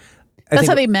 great. That's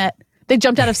how they met. They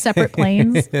jumped out of separate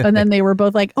planes, and then they were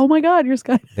both like, "Oh my God, you're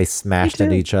sky." they smashed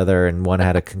into each other, and one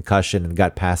had a concussion and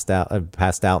got passed out, and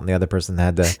the other person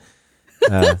had to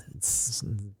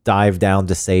dive down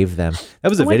to save them. That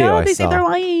was a Oh my video God, I they saved their saw.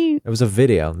 life. It was a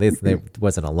video. It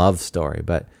wasn't a love story,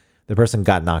 but the person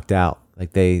got knocked out.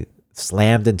 Like they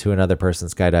slammed into another person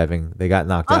skydiving. They got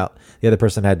knocked out. The other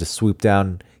person had to swoop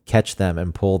down, catch them,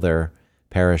 and pull their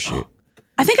parachute.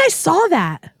 I think I saw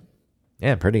that.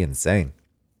 Yeah, pretty insane.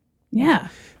 Yeah.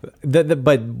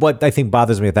 But what I think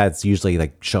bothers me with that is usually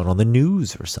like shown on the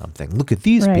news or something. Look at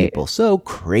these Right. people, so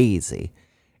crazy.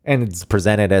 And it's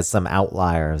presented as some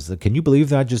outliers. Can you believe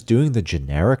they're not just doing the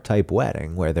generic type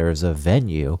wedding where there's a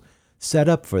venue set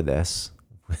up for this?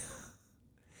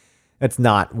 That's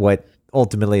not what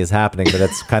ultimately is happening, but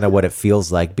that's kind of what it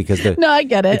feels like because No, I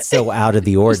get it. it's so out of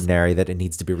the ordinary that it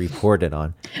needs to be reported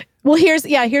on. Well, here's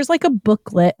like a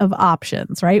booklet of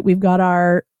options, right? We've got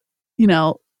our,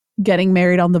 getting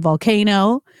married on the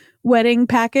volcano wedding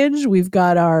package. We've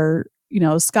got our,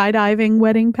 skydiving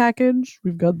wedding package.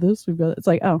 We've got this. It's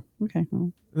like, oh, okay.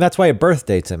 Well, And that's why a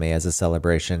birthday to me as a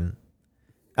celebration,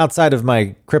 outside of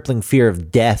my crippling fear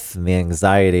of death and the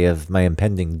anxiety of my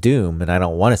impending doom, and I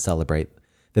don't want to celebrate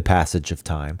the passage of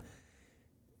time,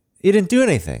 it didn't do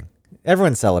anything.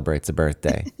 Everyone celebrates a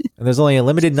birthday. And there's only a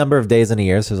limited number of days in a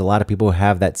year, so there's a lot of people who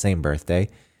have that same birthday.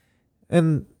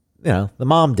 And, the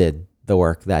mom did the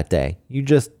work that day. You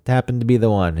just happened to be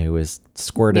the one who was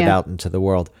squirted Yeah. out into the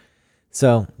world.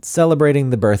 So celebrating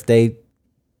the birthday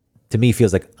to me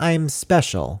feels like I'm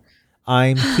special.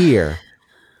 I'm here.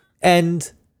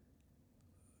 And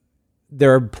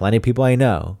there are plenty of people I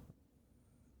know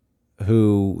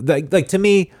who like to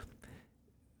me,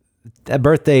 a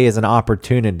birthday is an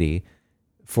opportunity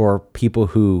for people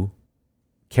who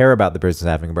care about the person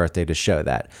having a birthday to show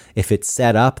that. If it's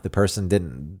set up, the person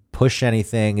didn't push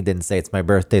anything, it didn't say it's my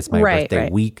birthday, it's my birthday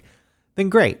week, then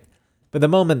great. But the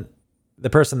moment the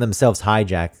person themselves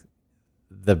hijack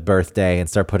the birthday and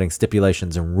start putting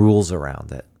stipulations and rules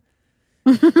around it.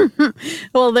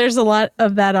 well, there's a lot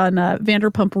of that on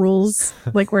Vanderpump Rules,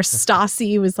 like where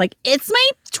Stassi was like, "It's my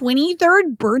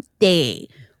 23rd birthday.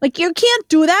 Like you can't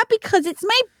do that because it's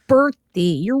my birthday.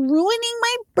 You're ruining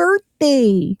my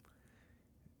birthday."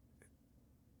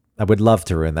 I would love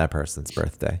to ruin that person's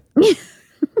birthday.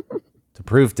 To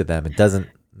prove to them it doesn't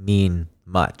mean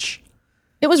much.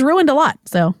 It was ruined a lot,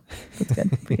 so that's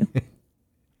good for you.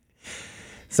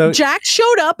 So Jack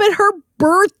showed up at her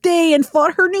birthday and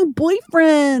fought her new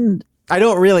boyfriend. I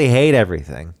don't really hate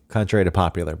everything, contrary to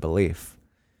popular belief.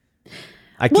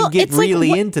 I can get it's like,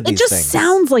 really into these It just things.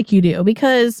 sounds like you do,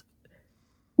 because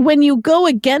when you go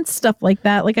against stuff like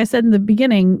that, like I said in the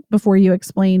beginning, before you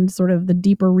explained sort of the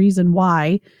deeper reason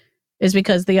why, is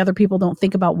because the other people don't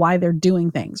think about why they're doing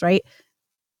things, right?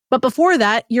 But before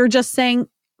that, you're just saying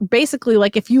basically,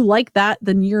 like, if you like that,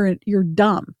 then you're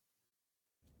dumb.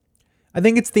 I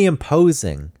think it's the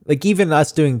imposing. Like, even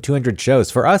us doing 200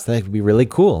 shows, for us, that would be really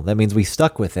cool. That means we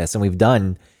stuck with this and we've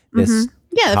done this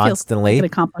Yeah, that constantly. feels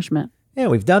like an accomplishment. Yeah,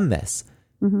 we've done this.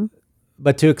 Mm-hmm.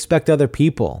 But to expect other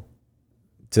people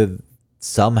to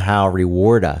somehow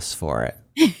reward us for it.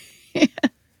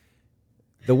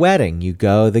 The wedding, you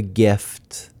go, the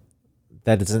gift,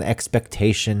 that is an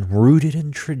expectation rooted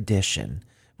in tradition.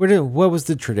 What was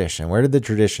the tradition? Where did the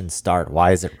tradition start?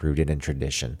 Why is it rooted in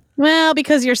tradition? Well,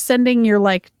 because you're sending your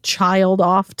like child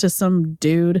off to some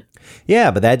dude.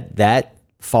 Yeah, but that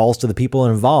falls to the people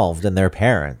involved and their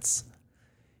parents.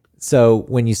 So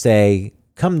when you say,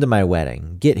 come to my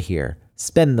wedding, get here,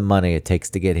 spend the money it takes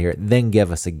to get here, then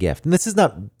give us a gift. And this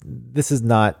is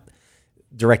not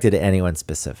directed to anyone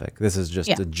specific. This is just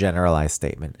a generalized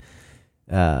statement.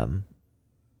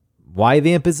 Why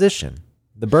the imposition?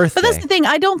 The birthday. But that's the thing.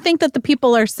 I don't think that the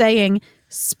people are saying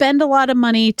spend a lot of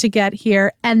money to get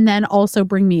here and then also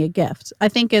bring me a gift. I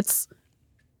think it's,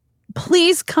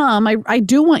 please come. I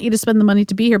do want you to spend the money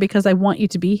to be here because I want you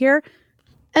to be here.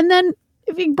 And then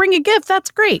if you bring a gift, that's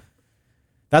great.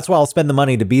 That's why I'll spend the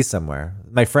money to be somewhere.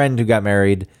 My friend who got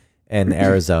married in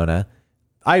Arizona,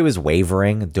 I was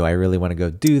wavering. Do I really want to go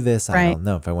do this? I don't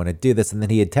know if I want to do this. And then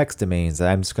he had texted me and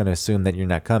said, I'm just going to assume that you're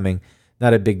not coming.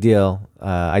 Not a big deal.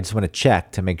 I just want to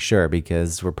check to make sure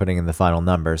because we're putting in the final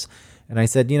numbers. And I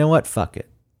said, you know what? Fuck it.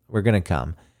 We're going to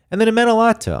come. And then it meant a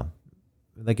lot to him.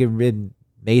 Like it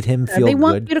made him feel good. They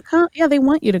want you to come. Yeah, they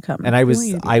want you to come. And I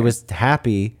was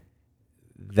happy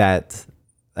that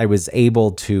I was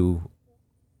able to.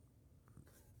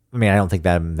 I mean, I don't think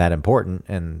that important,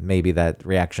 and maybe that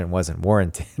reaction wasn't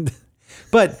warranted.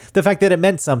 But the fact that it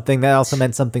meant something, that also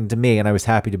meant something to me, and I was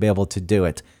happy to be able to do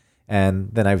it. And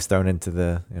then I was thrown into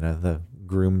the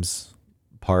groom's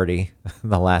party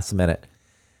the last minute.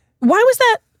 Why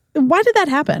did that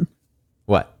happen?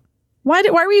 What? Why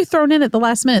were you thrown in at the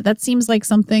last minute? That seems like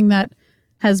something that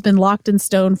has been locked in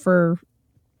stone for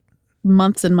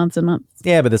months and months and months.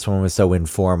 Yeah, but this one was so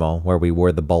informal, where we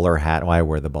wore the bowler hat. Well, I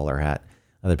wore the bowler hat.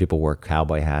 Other people wore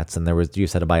cowboy hats, and you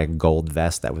had to buy a gold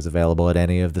vest that was available at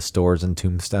any of the stores in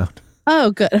Tombstone.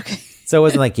 Oh, good. Okay. So it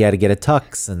wasn't like you had to get a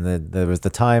tux, and there was the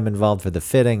time involved for the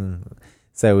fitting.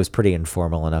 So it was pretty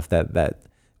informal enough that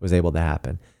was able to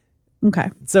happen. Okay.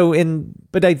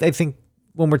 But I think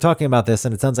when we're talking about this,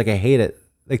 and it sounds like I hate it,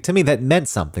 like to me that meant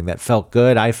something. That felt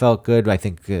good. I felt good. I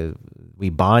think we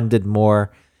bonded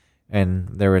more, and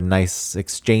there were nice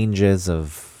exchanges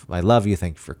of "I love you,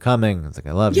 thank you for coming." It's like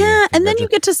I love you. Yeah, and then you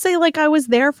get to say like I was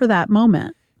there for that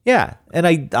moment. Yeah, and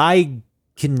I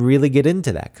can really get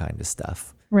into that kind of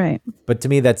stuff. Right. But to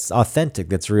me, that's authentic.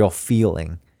 That's real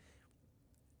feeling.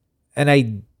 And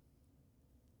I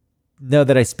know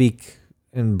that I speak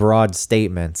in broad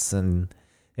statements and,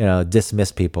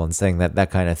 dismiss people and saying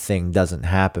that kind of thing doesn't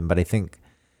happen. But I think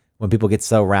when people get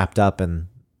so wrapped up in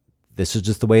this is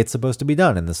just the way it's supposed to be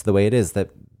done and this is the way it is, that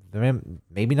they're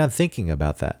maybe not thinking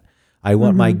about that. I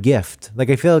want my gift. Like,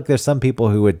 I feel like there's some people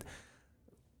who would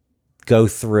go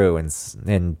through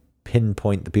and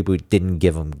pinpoint the people who didn't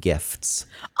give them gifts.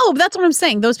 Oh, that's what I'm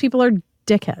saying. Those people are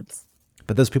dickheads.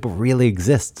 But those people really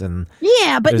exist, and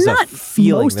yeah, but not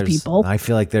most people. I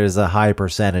feel like there's a high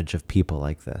percentage of people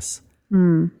like this.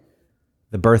 The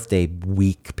birthday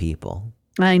week people.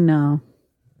 I know.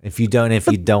 If you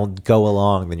don't go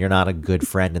along, then you're not a good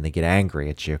friend, and they get angry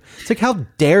at you. It's like, how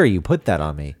dare you put that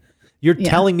on me? You're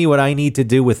telling me what I need to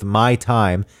do with my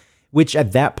time, which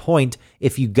at that point,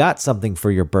 if you got something for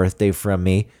your birthday from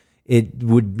me, it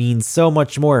would mean so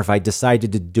much more if I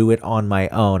decided to do it on my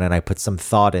own and I put some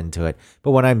thought into it.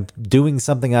 But when I'm doing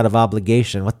something out of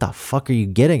obligation, what the fuck are you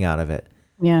getting out of it?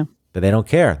 Yeah. But they don't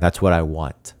care. That's what I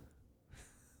want.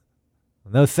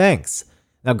 No thanks.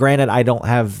 Now, granted, I don't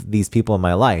have these people in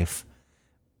my life,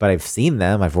 but I've seen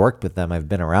them. I've worked with them. I've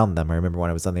been around them. I remember when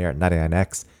I was on the air at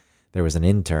 99X, there was an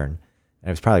intern. And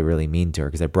I was probably really mean to her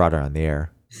because I brought her on the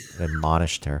air and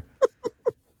admonished her.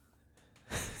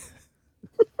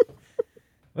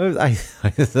 I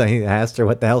asked her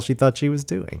what the hell she thought she was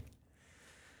doing.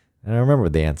 And I remember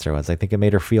what the answer was. I think it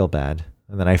made her feel bad.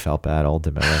 And then I felt bad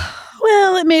ultimately.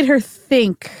 Well, it made her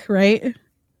think, right?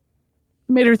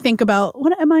 made her think about,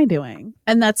 what am I doing?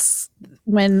 And that's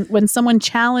when someone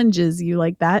challenges you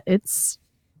like that, it's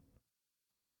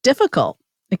difficult.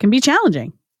 It can be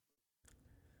challenging.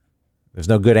 There's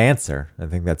no good answer. I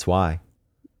think that's why.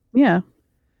 Yeah.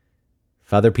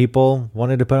 If other people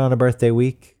wanted to put on a birthday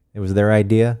week, it was their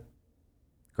idea.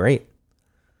 Great.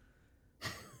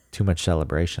 Too much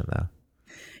celebration, though.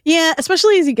 Yeah,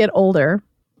 especially as you get older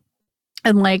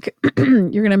and like you're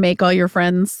going to make all your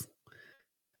friends.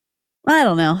 I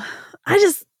don't know.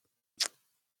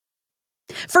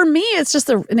 For me, it's just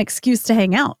an excuse to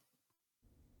hang out.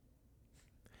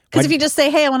 Because if you just say,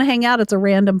 hey, I want to hang out, it's a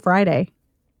random Friday.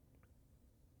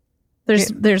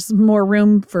 There's more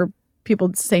room for people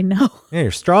to say no. Yeah,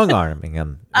 you're strong arming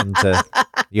them into,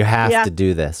 you have to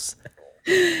do this.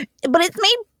 But it's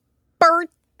my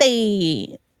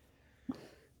birthday.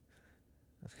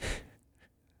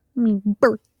 My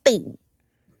birthday.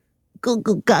 Go,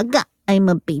 go, gaga. I'm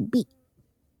a baby.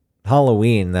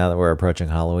 Halloween, now that we're approaching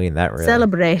Halloween,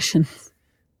 celebration.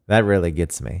 That really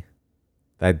gets me.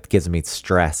 That gives me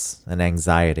stress and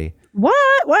anxiety. What?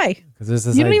 Why?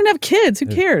 Because you don't even have kids. Who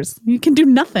cares? You can do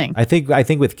nothing. I think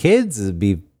with kids it'd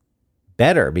be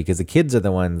better because the kids are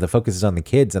the focus is on the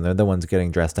kids and they're the ones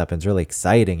getting dressed up and it's really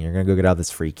exciting. You're gonna go get all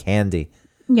this free candy.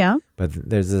 Yeah. But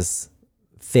there's this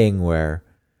thing where,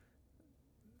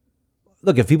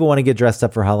 look, if people want to get dressed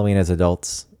up for Halloween as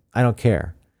adults, I don't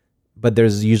care. But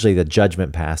there's usually the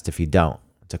judgment passed if you don't.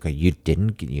 It's okay, you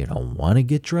don't want to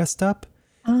get dressed up?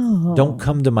 Oh. Don't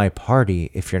come to my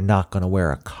party if you're not going to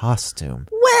wear a costume.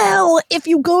 Well, if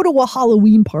you go to a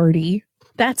Halloween party,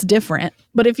 that's different.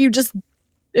 But if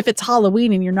it's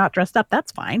Halloween and you're not dressed up,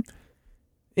 that's fine.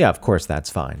 Yeah, of course that's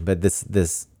fine. But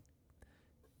this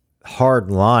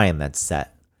hard line that's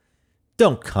set.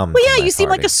 Don't come. Well, yeah, to my you seem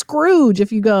party. like a Scrooge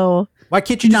if you go. Why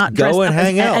can't you just go and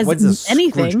hang out? What's What's a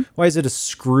anything? Scrooge? Why is it a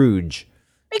Scrooge?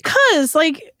 Because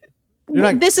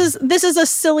this is a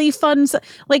silly fun.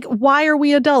 Like, why are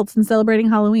we adults and celebrating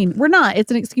Halloween? We're not.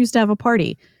 It's an excuse to have a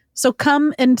party. So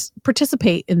come and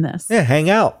participate in this. Yeah, hang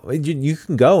out. You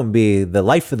can go and be the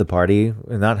life of the party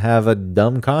and not have a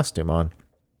dumb costume on.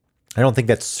 I don't think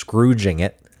that's Scrooging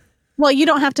it. Well, you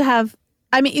don't have to have.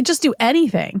 I mean, you just do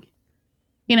anything.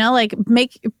 You know, like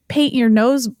paint your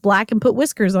nose black and put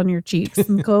whiskers on your cheeks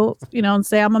and go, and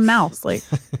say I'm a mouse. Like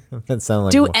that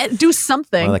sounds like do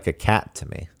something. More like a cat to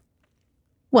me.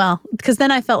 Well, because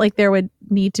then I felt like there would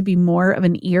need to be more of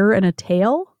an ear and a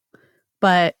tail,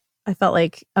 but I felt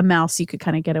like a mouse you could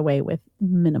kind of get away with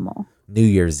minimal. New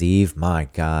Year's Eve, my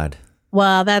God.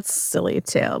 Well, that's silly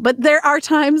too. But there are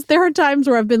times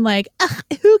where I've been like,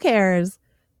 who cares?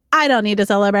 I don't need to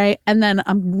celebrate. And then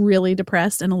I'm really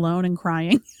depressed and alone and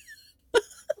crying.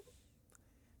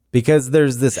 Because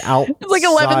there's this outsized... It's like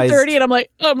 11:30 and I'm like,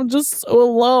 I'm just so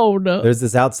alone. There's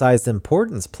this outsized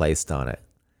importance placed on it.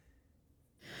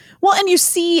 Well, and you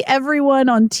see everyone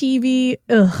on TV,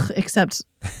 except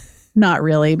not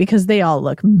really, because they all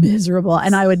look miserable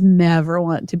and I would never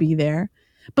want to be there.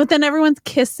 But then everyone's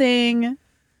kissing.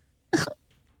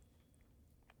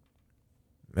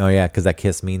 Oh, yeah, because that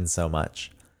kiss means so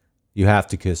much. You have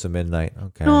to kiss at midnight.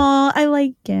 Okay. Oh, I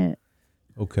like it.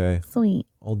 Okay. Sweet.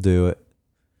 I'll do it.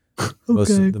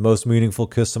 Okay. The most meaningful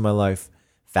kiss of my life.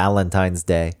 Valentine's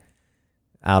Day.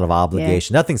 Out of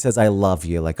obligation. Nothing says I love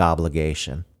you like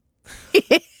obligation.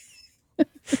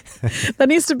 That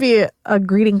needs to be a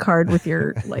greeting card with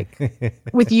your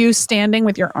with you standing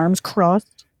with your arms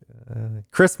crossed.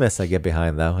 Christmas I get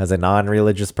behind though as a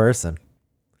non-religious person.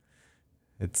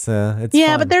 It's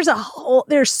yeah, fun. but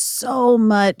there's so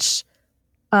much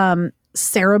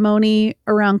ceremony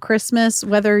around Christmas,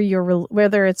 whether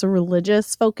it's a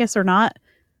religious focus or not.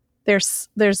 There's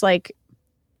like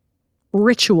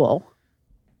ritual,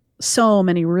 so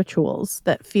many rituals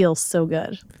that feel so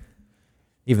good.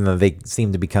 Even though they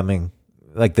seem to be coming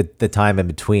like the time in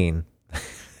between.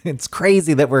 It's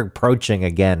crazy that we're approaching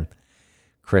again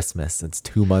Christmas. It's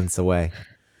 2 months away.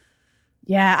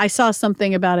 Yeah, I saw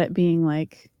something about it being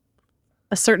like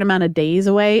a certain amount of days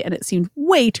away, and it seemed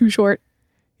way too short.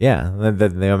 Yeah,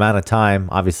 the amount of time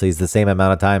obviously is the same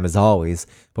amount of time as always.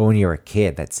 But when you were a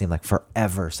kid, that seemed like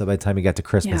forever. So by the time you got to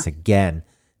Christmas again,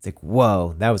 it's like,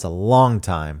 whoa, that was a long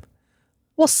time.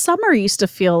 Well, summer used to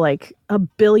feel like a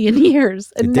billion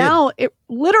years, and now it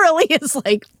literally is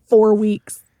like 4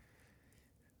 weeks.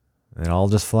 It all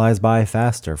just flies by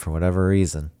faster for whatever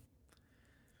reason.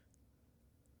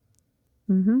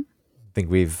 Mm-hmm. I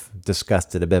think we've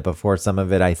discussed it a bit before. Some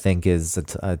of it, I think, is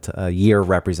a year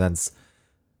represents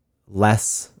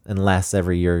less and less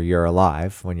every year you're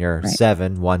alive. When you're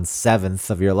 7, 1/7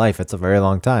 of your life, it's a very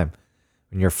long time.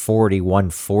 When you're 40,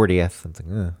 1/40, it's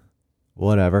like,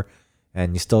 whatever.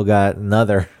 And you still got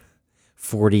another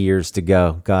 40 years to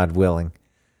go, God willing.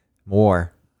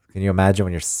 More. Can you imagine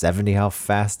when you're 70 how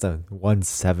fast a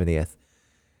 1/70th?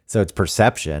 So it's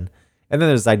perception. And then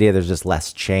there's the idea there's just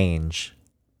less change.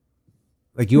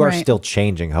 Like you are Right. still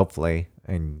changing, hopefully,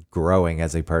 and growing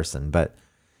as a person, but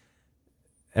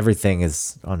everything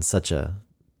is on such a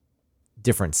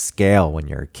different scale when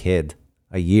you're a kid.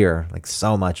 A year, like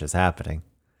so much is happening.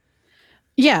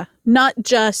 Yeah, not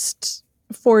just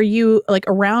for you, like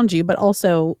around you, but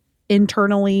also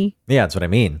internally. Yeah, that's what I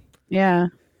mean. Yeah,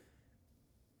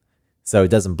 So it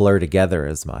doesn't blur together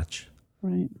as much.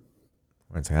 right.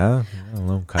 It's like, I don't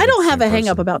know. I don't have a hang hang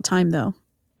up about time though.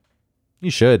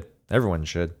 You should. Everyone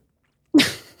should.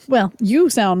 Well, you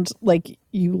sound like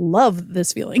you love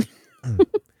this feeling.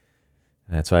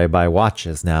 That's why I buy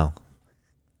watches now.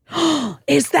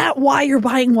 Is that why you're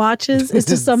buying watches? Is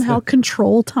to somehow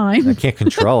control I time? can't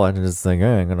control it. It's like,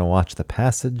 I'm going to watch the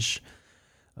passage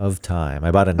of time.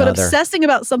 I bought But another. obsessing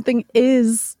about something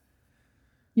is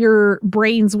your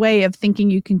brain's way of thinking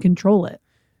you can control it.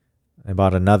 I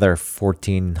bought another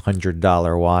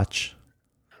 $1,400 watch.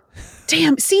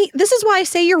 Damn, see, this is why I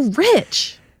say you're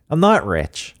rich. I'm not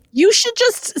rich. You should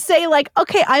just say like,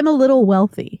 okay, I'm a little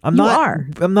wealthy. I'm You not. are.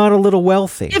 I'm not a little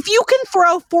wealthy. If you can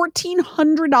throw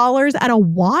 $1,400 at a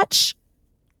watch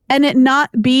and it not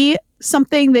be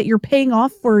something that you're paying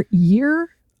off for a year,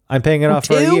 I'm paying it Or off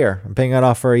for a two? year. I'm paying it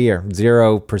off for a year.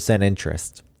 0%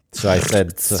 interest. So I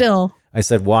said. still, I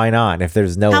said, why not? If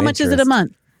there's no how much is it a interest,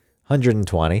 month?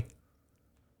 120.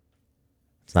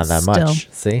 It's not that Still. much.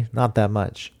 See, not that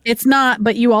much. It's not,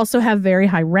 but you also have very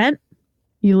high rent.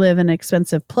 You live in an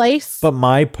expensive place. But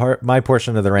my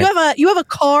portion of the rent, you have a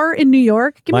car in New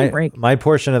York. Give me a break. my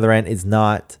portion of the rent is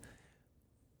not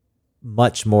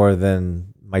much more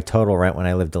than my total rent when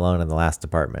I lived alone in the last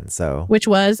apartment. So Which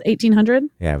was 1,800.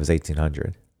 yeah, it was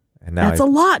 1,800, and now That's I, a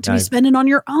lot to now be I- spending on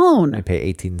your own. I pay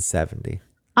 1,870.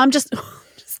 I'm just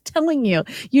telling you,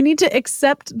 you need to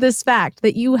accept this fact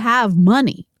that you have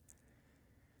money.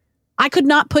 I could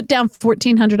not put down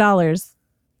 $1,400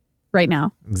 right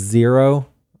now. 0%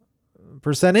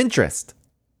 interest.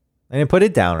 I didn't put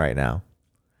it down right now.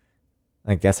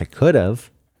 I guess I could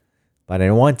have, but I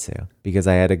didn't want to because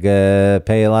I had to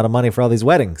pay a lot of money for all these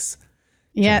weddings.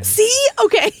 Yeah. See?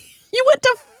 Okay. You went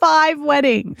to 5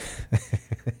 weddings.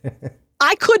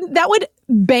 I couldn't, that would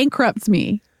bankrupt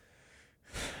me.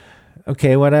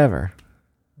 Okay, whatever.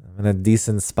 I'm in a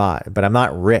decent spot, but I'm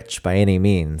not rich by any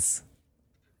means.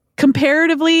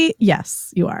 Comparatively,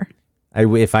 yes, you are.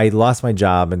 If I lost my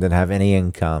job and didn't have any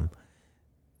income,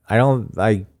 I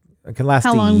can last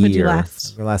How a long year. would you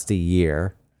last? I can last a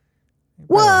year.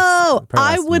 Whoa. probably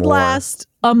I last would more. last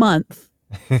a month.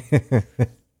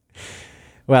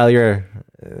 Well, you're.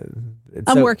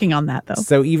 I'm working on that though.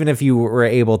 So even if you were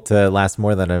able to last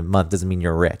more than a month, doesn't mean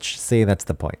you're rich. See, that's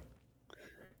the point.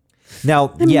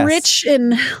 Now, I'm yes, rich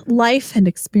in life and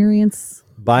experience.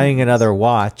 buying another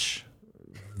watch.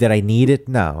 Did I need it?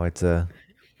 No, it's a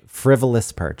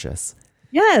frivolous purchase.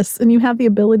 Yes, and you have the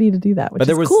ability to do that, which But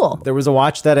is cool. there was a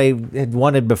watch that I had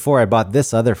wanted before. I bought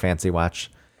this other fancy watch,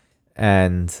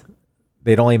 and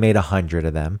they'd only made 100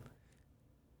 of them.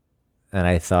 And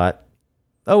I thought,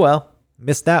 oh well,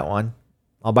 missed that one.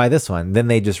 I'll buy this one. Then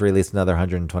they just released another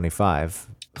 125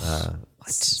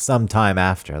 some time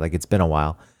after. Like it's been a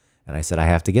while, and I said I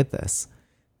have to get this,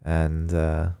 and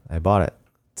I bought it.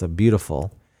 It's a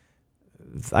beautiful.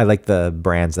 I like the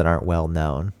brands that aren't well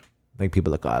known. Like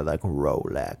people look, oh, I like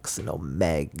Rolex and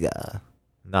Omega.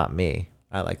 Not me.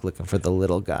 I like looking for the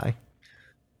little guy.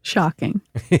 Shocking.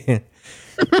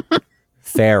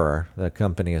 Fairer. The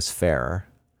company is Fairer.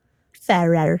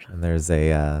 Fairer. And there's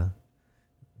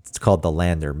it's called the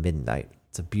Lander Midnight.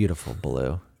 It's a beautiful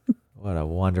blue. What a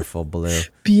wonderful blue.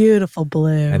 Beautiful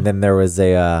blue. And then there was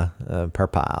a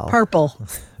purple. Purple.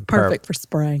 Perfect for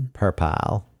spring.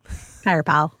 Purple.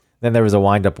 Purple. Then there was a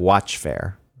wind-up watch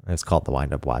fair. It's called the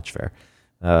Wind-Up Watch Fair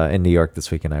in New York this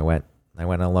weekend. I went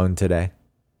alone today.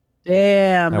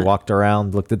 Damn. I walked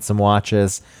around, looked at some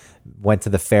watches, went to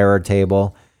the fairer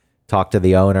table, talked to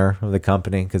the owner of the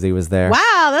company because he was there.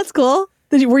 Wow, that's cool.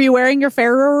 Were you wearing your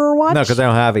Ferrer watch? No, because I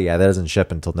don't have it yet. That doesn't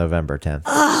ship until November 10th.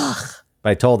 Ugh. But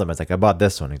I told him, I was like, I bought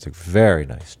this one. He's like, very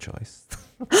nice choice.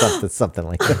 something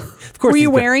like that. Of course. Were you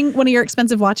he's got wearing one of your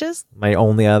expensive watches? my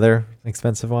only other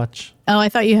expensive watch? Oh, I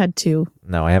thought you had 2.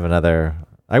 No, I have another.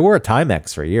 I wore a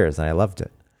Timex for years and I loved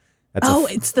it. That's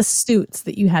It's the suits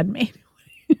that you had made.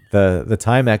 the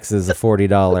Timex is a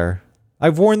 $40.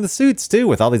 I've worn the suits too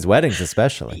with all these weddings,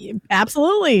 especially.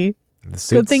 Absolutely. The Good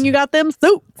suits, thing you got them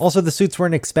suits. Also, the suits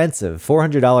weren't expensive.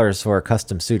 $400 for a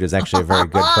custom suit is actually a very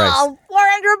good price. Oh,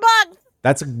 $400.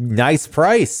 That's a nice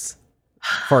price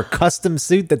for a custom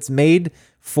suit that's made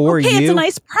for you. It's a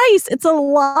nice price. It's a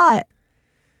lot.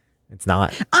 It's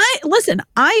not.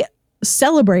 I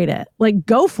celebrate it. Like,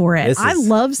 go for it. I Is-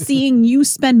 love seeing you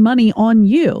spend money on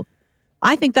you.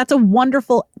 I think that's a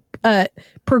wonderful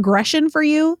progression for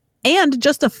you and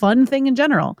just a fun thing in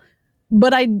general.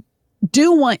 But I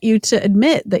do want you to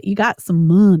admit that you got some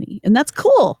money, and that's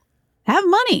cool. Have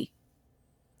money.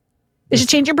 It should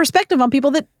change your perspective on people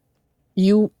that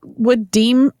you would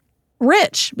deem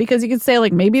rich, because you could say,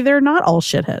 like, maybe they're not all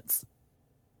shitheads.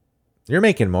 You're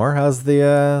making more. How's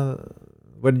the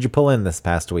what did you pull in this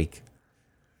past week?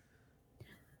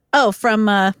 Oh, from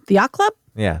the yacht club?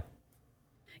 Yeah.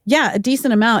 Yeah, a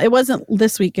decent amount. It wasn't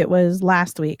this week. It was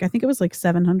last week. I think it was like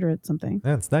 700 something.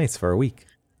 That's nice for a week.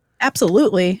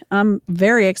 Absolutely. I'm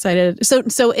very excited.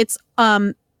 So it's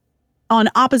on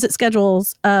opposite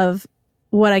schedules of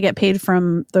what I get paid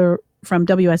from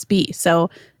WSB. So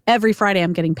every Friday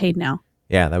I'm getting paid now.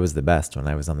 Yeah, that was the best when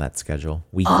I was on that schedule.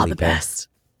 Weekly Oh, the pay. best.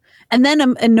 And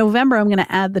then in November, I'm going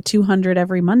to add the 200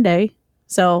 every Monday.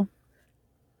 So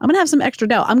I'm going to have some extra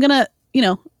dough. I'm going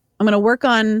to work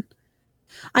on,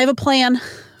 I have a plan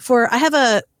I have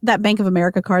that Bank of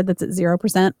America card that's at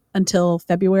 0% until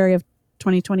February of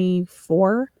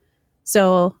 2024.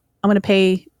 So I'm going to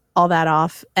pay all that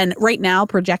off. And right now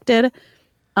projected,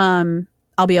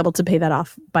 I'll be able to pay that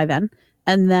off by then.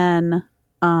 And then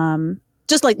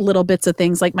just like little bits of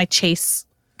things, like my Chase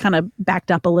kind of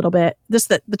backed up a little bit.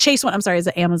 The Chase one, I'm sorry, is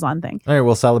an Amazon thing. All right,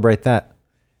 we'll celebrate that.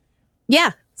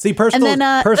 Yeah. See, personal, And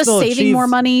then personal saving more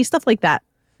money, stuff like that.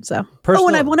 So,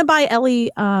 and I want to buy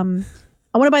Ellie, I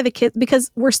want to buy the kid,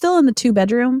 because we're still in the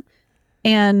 2-bedroom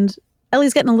and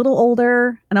Ellie's getting a little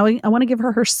older, and I want to give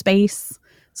her space.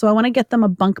 So I want to get them a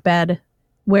bunk bed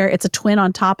where it's a twin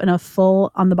on top and a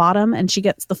full on the bottom, and she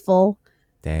gets the full.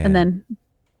 Damn. And then,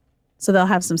 so they'll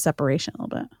have some separation a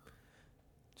little bit.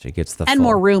 She gets the And full.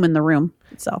 more room in the room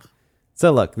itself.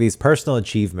 So look, these personal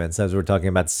achievements, as we're talking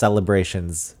about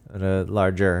celebrations at a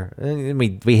larger, and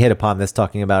we hit upon this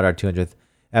talking about our 200th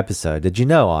episode. Did you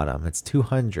know, Autumn? It's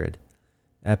 200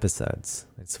 episodes.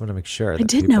 I just want to make sure. I That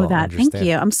did people know that. understand. Thank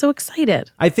you. I'm so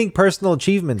excited. I think personal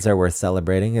achievements are worth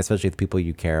celebrating, especially with people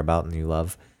you care about and you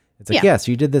love. It's like, Yeah. yes,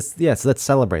 you did this. Yes, let's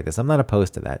celebrate this. I'm not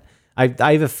opposed to that. I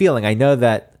have a feeling. I know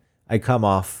that I come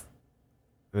off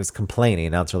as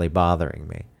complaining. Now it's really bothering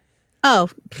me. Oh,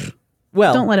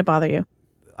 Well, don't let it bother you.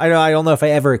 I don't know if I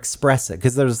ever express it,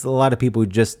 because there's a lot of people who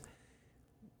just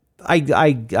I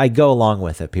go along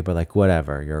with it. People are like,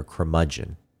 whatever, you're a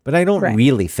curmudgeon. But I don't Right.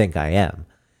 really think I am.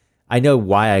 I know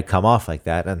why I come off like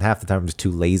that, and half the time I'm just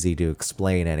too lazy to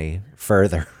explain any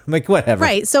further. I'm like, whatever.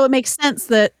 Right. So it makes sense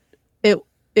that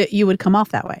you would come off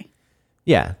that way.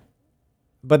 Yeah.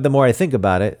 But the more I think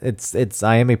about it, it's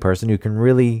I am a person who can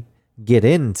really get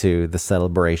into the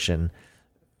celebration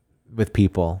with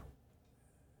people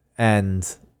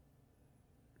and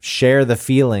share the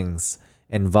feelings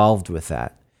involved with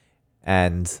that.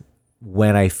 And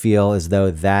when I feel as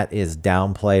though that is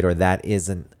downplayed, or that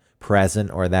isn't present,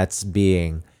 or that's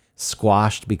being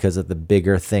squashed because of the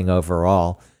bigger thing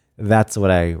overall, that's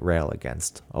what I rail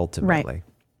against ultimately.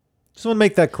 Just want to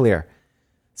make that clear.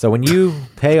 So when you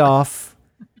pay off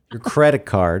your credit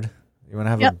card, you want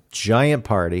to have Yep. a giant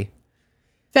party.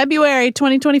 February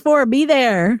 2024, be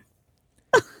there.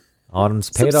 Autumn's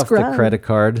paid off the Subscribe. credit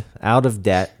card, out of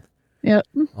debt. Yep.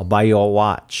 I'll buy you a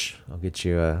watch. I'll get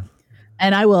you a...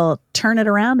 And I will turn it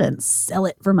around and sell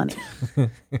it for money.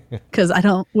 Because I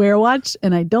don't wear a watch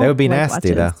and I don't That would be like nasty,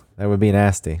 watches. though. That would be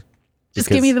nasty. Just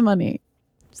give me the money.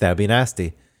 That would be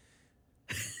nasty.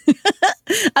 I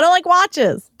don't like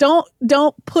watches.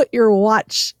 Don't put your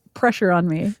watch pressure on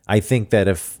me. I think that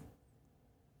if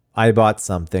I bought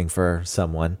something for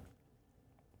someone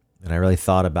and I really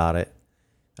thought about it,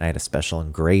 I had a special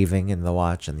engraving in the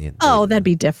watch, and That'd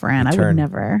be different. I would turn-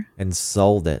 never. and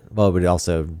sold it. Well, it would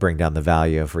also bring down the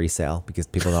value of resale, because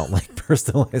people don't like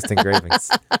personalized engravings.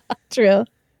 True.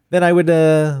 Then it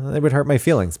would hurt my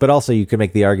feelings. But also, you could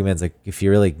make the arguments like, if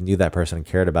you really knew that person and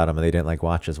cared about them and they didn't like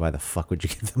watches, why the fuck would you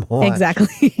give them a watch?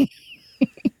 Exactly.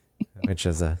 Which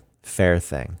is a fair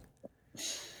thing.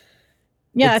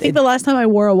 Yeah, I think the last time I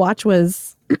wore a watch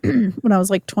was when I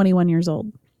was like 21 years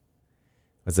old.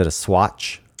 Was it a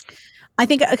swatch? I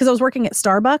think because I was working at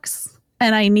Starbucks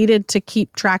and I needed to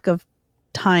keep track of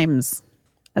times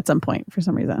at some point for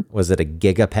some reason. Was it a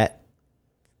Gigapet?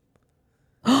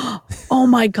 Oh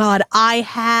my God. I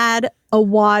had a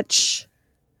watch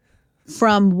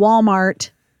from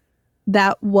Walmart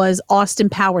that was Austin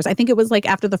Powers. I think it was like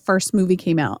after the first movie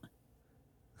came out.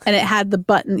 And it had the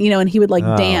button, and he would like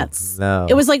Oh, dance. No.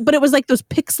 It was like, but it was like those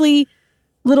pixely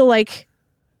little like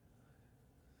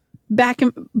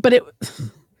but it,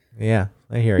 Yeah,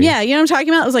 I hear you. yeah, you know what I'm talking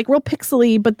about? It was like real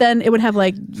pixely, but then it would have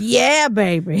like, yeah,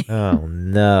 baby. Oh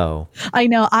no. I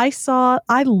know.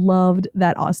 I loved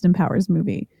that Austin Powers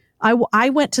movie. I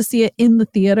went to see it in the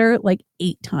theater like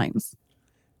 8 times.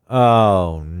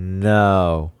 Oh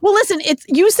no. Well, listen,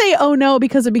 you say oh no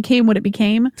because it became what it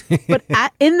became, but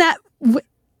in that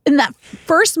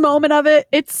first moment of it,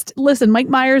 listen, Mike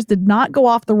Myers did not go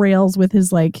off the rails with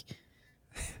his like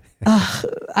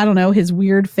I don't know, his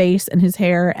weird face and his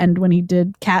hair, and when he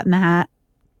did Cat in the Hat,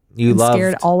 You loved.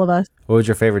 scared all of us. What was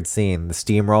your favorite scene? The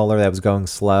steamroller that was going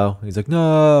slow. He's like,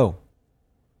 no.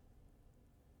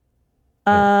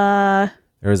 Or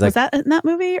was that in that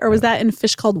movie, or was that in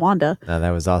Fish Called Wanda? No, that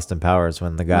was Austin Powers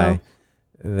when the guy,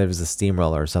 there was a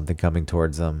steamroller or something coming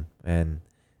towards him, and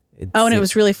and it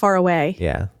was really far away.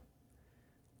 Yeah.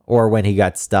 Or when he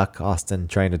got stuck, Austin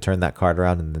trying to turn that cart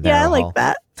around in the narrow Yeah, I like hall.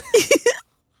 that.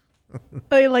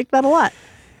 I like that a lot.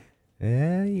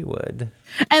 Yeah, you would.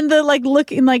 And the like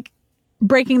looking like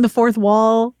breaking the fourth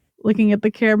wall, looking at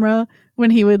the camera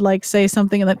when he would like say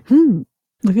something and then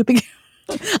look at the.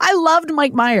 I loved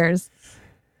Mike Myers.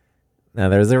 Now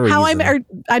there's a reason. How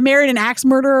I married an axe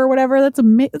murderer or whatever. That's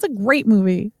a great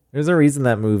movie. There's a reason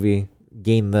that movie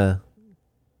gained the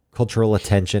cultural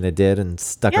attention it did and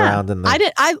stuck around in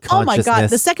the oh my god,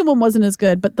 the second one wasn't as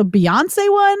good, but the Beyonce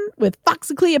one with Fox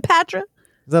and Cleopatra.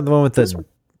 Is that the one with the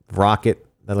rocket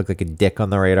that looked like a dick on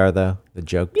the radar though? The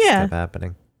joke kept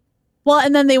happening. Well,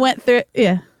 and then they went through,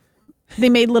 they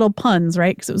made little puns,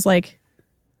 right? Because it was like,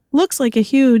 looks like a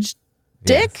huge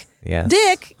dick. Yes.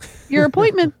 Dick, your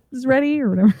appointment is ready or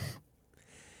whatever.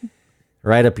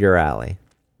 Right up your alley.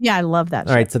 Yeah, I love that.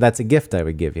 All right, so that's a gift I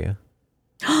would give you.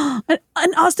 a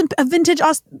vintage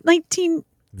Austin 19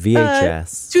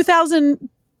 VHS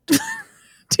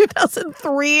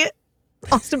 2003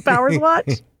 Austin Powers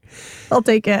watch. I'll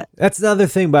take it. That's the other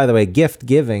thing, by the way, gift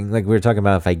giving. Like we were talking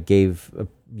about, if I gave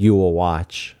you a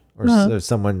watch or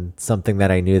someone something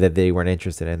that I knew that they weren't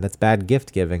interested in, that's bad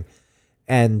gift giving.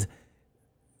 And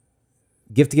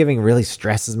gift giving really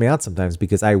stresses me out sometimes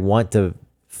because I want to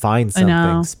find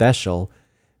something special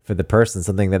for the person,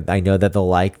 something that I know that they'll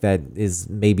like, that is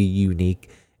maybe unique.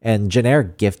 And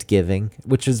generic gift giving,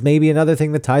 which is maybe another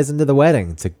thing that ties into the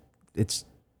wedding, it's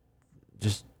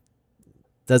just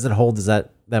doesn't hold that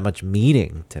much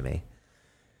meaning to me.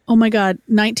 Oh my god,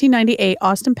 1998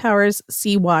 Austin Powers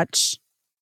Sea Watch,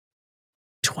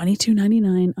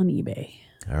 $22.99 on eBay.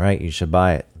 All right, you should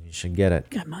buy it. You should get it.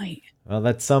 I might. Well,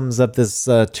 that sums up this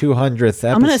 200th episode.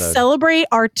 I'm going to celebrate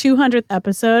our 200th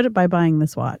episode by buying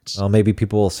this watch. Well, maybe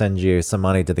people will send you some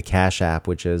money to the Cash App,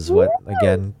 which is what,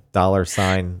 again,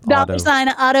 $sign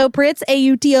Auto Pritz,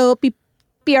 AUTO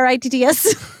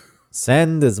PRITTS.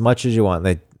 Send as much as you want.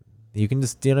 You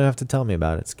don't have to tell me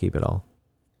about it. Just keep it all.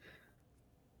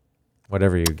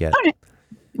 Whatever you get. Okay.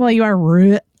 Well, you are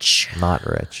rich. Not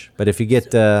rich. But if you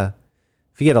get a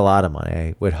lot of money,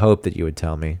 I would hope that you would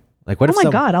tell me. Like, what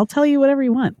if God, I'll tell you whatever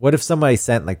you want. What if somebody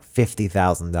sent like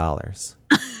 $50,000?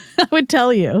 I would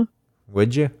tell you.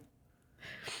 Would you?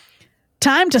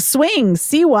 Time to swing.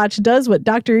 Sea Watch does what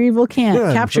Dr. Evil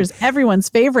can't. Captures everyone's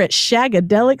favorite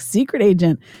shagadelic secret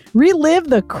agent. Relive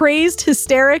the crazed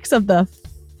hysterics of the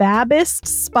fabbest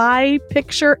spy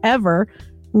picture ever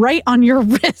right on your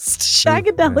wrist.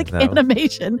 Shagadelic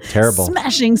animation. Terrible.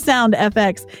 Smashing sound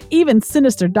FX. Even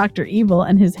sinister Dr. Evil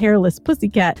and his hairless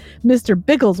pussycat, Mr.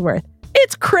 Bigglesworth.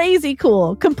 It's crazy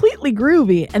cool, completely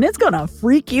groovy, and it's gonna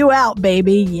freak you out,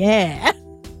 baby. Yeah.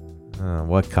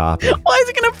 What copy? Why is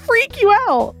it gonna freak you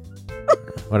out?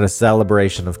 What a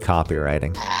celebration of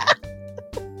copywriting.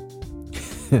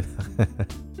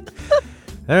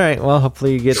 All right. Well,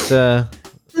 hopefully you get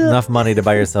enough money to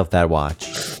buy yourself that watch.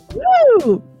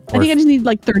 Woo! I think I just need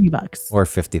like $30. Or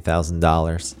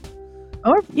 $50,000.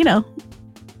 Or,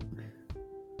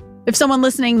 if someone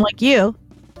listening like you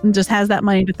and just has that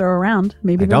money to throw around,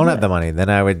 maybe I don't have the money. Then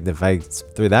I would, if I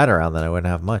threw that around, then I wouldn't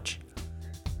have much.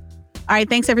 All right.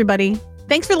 Thanks, everybody.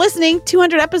 Thanks for listening.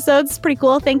 200 episodes. Pretty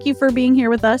cool. Thank you for being here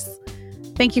with us.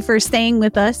 Thank you for staying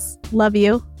with us. Love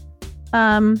you.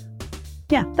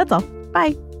 Yeah, that's all.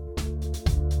 Bye.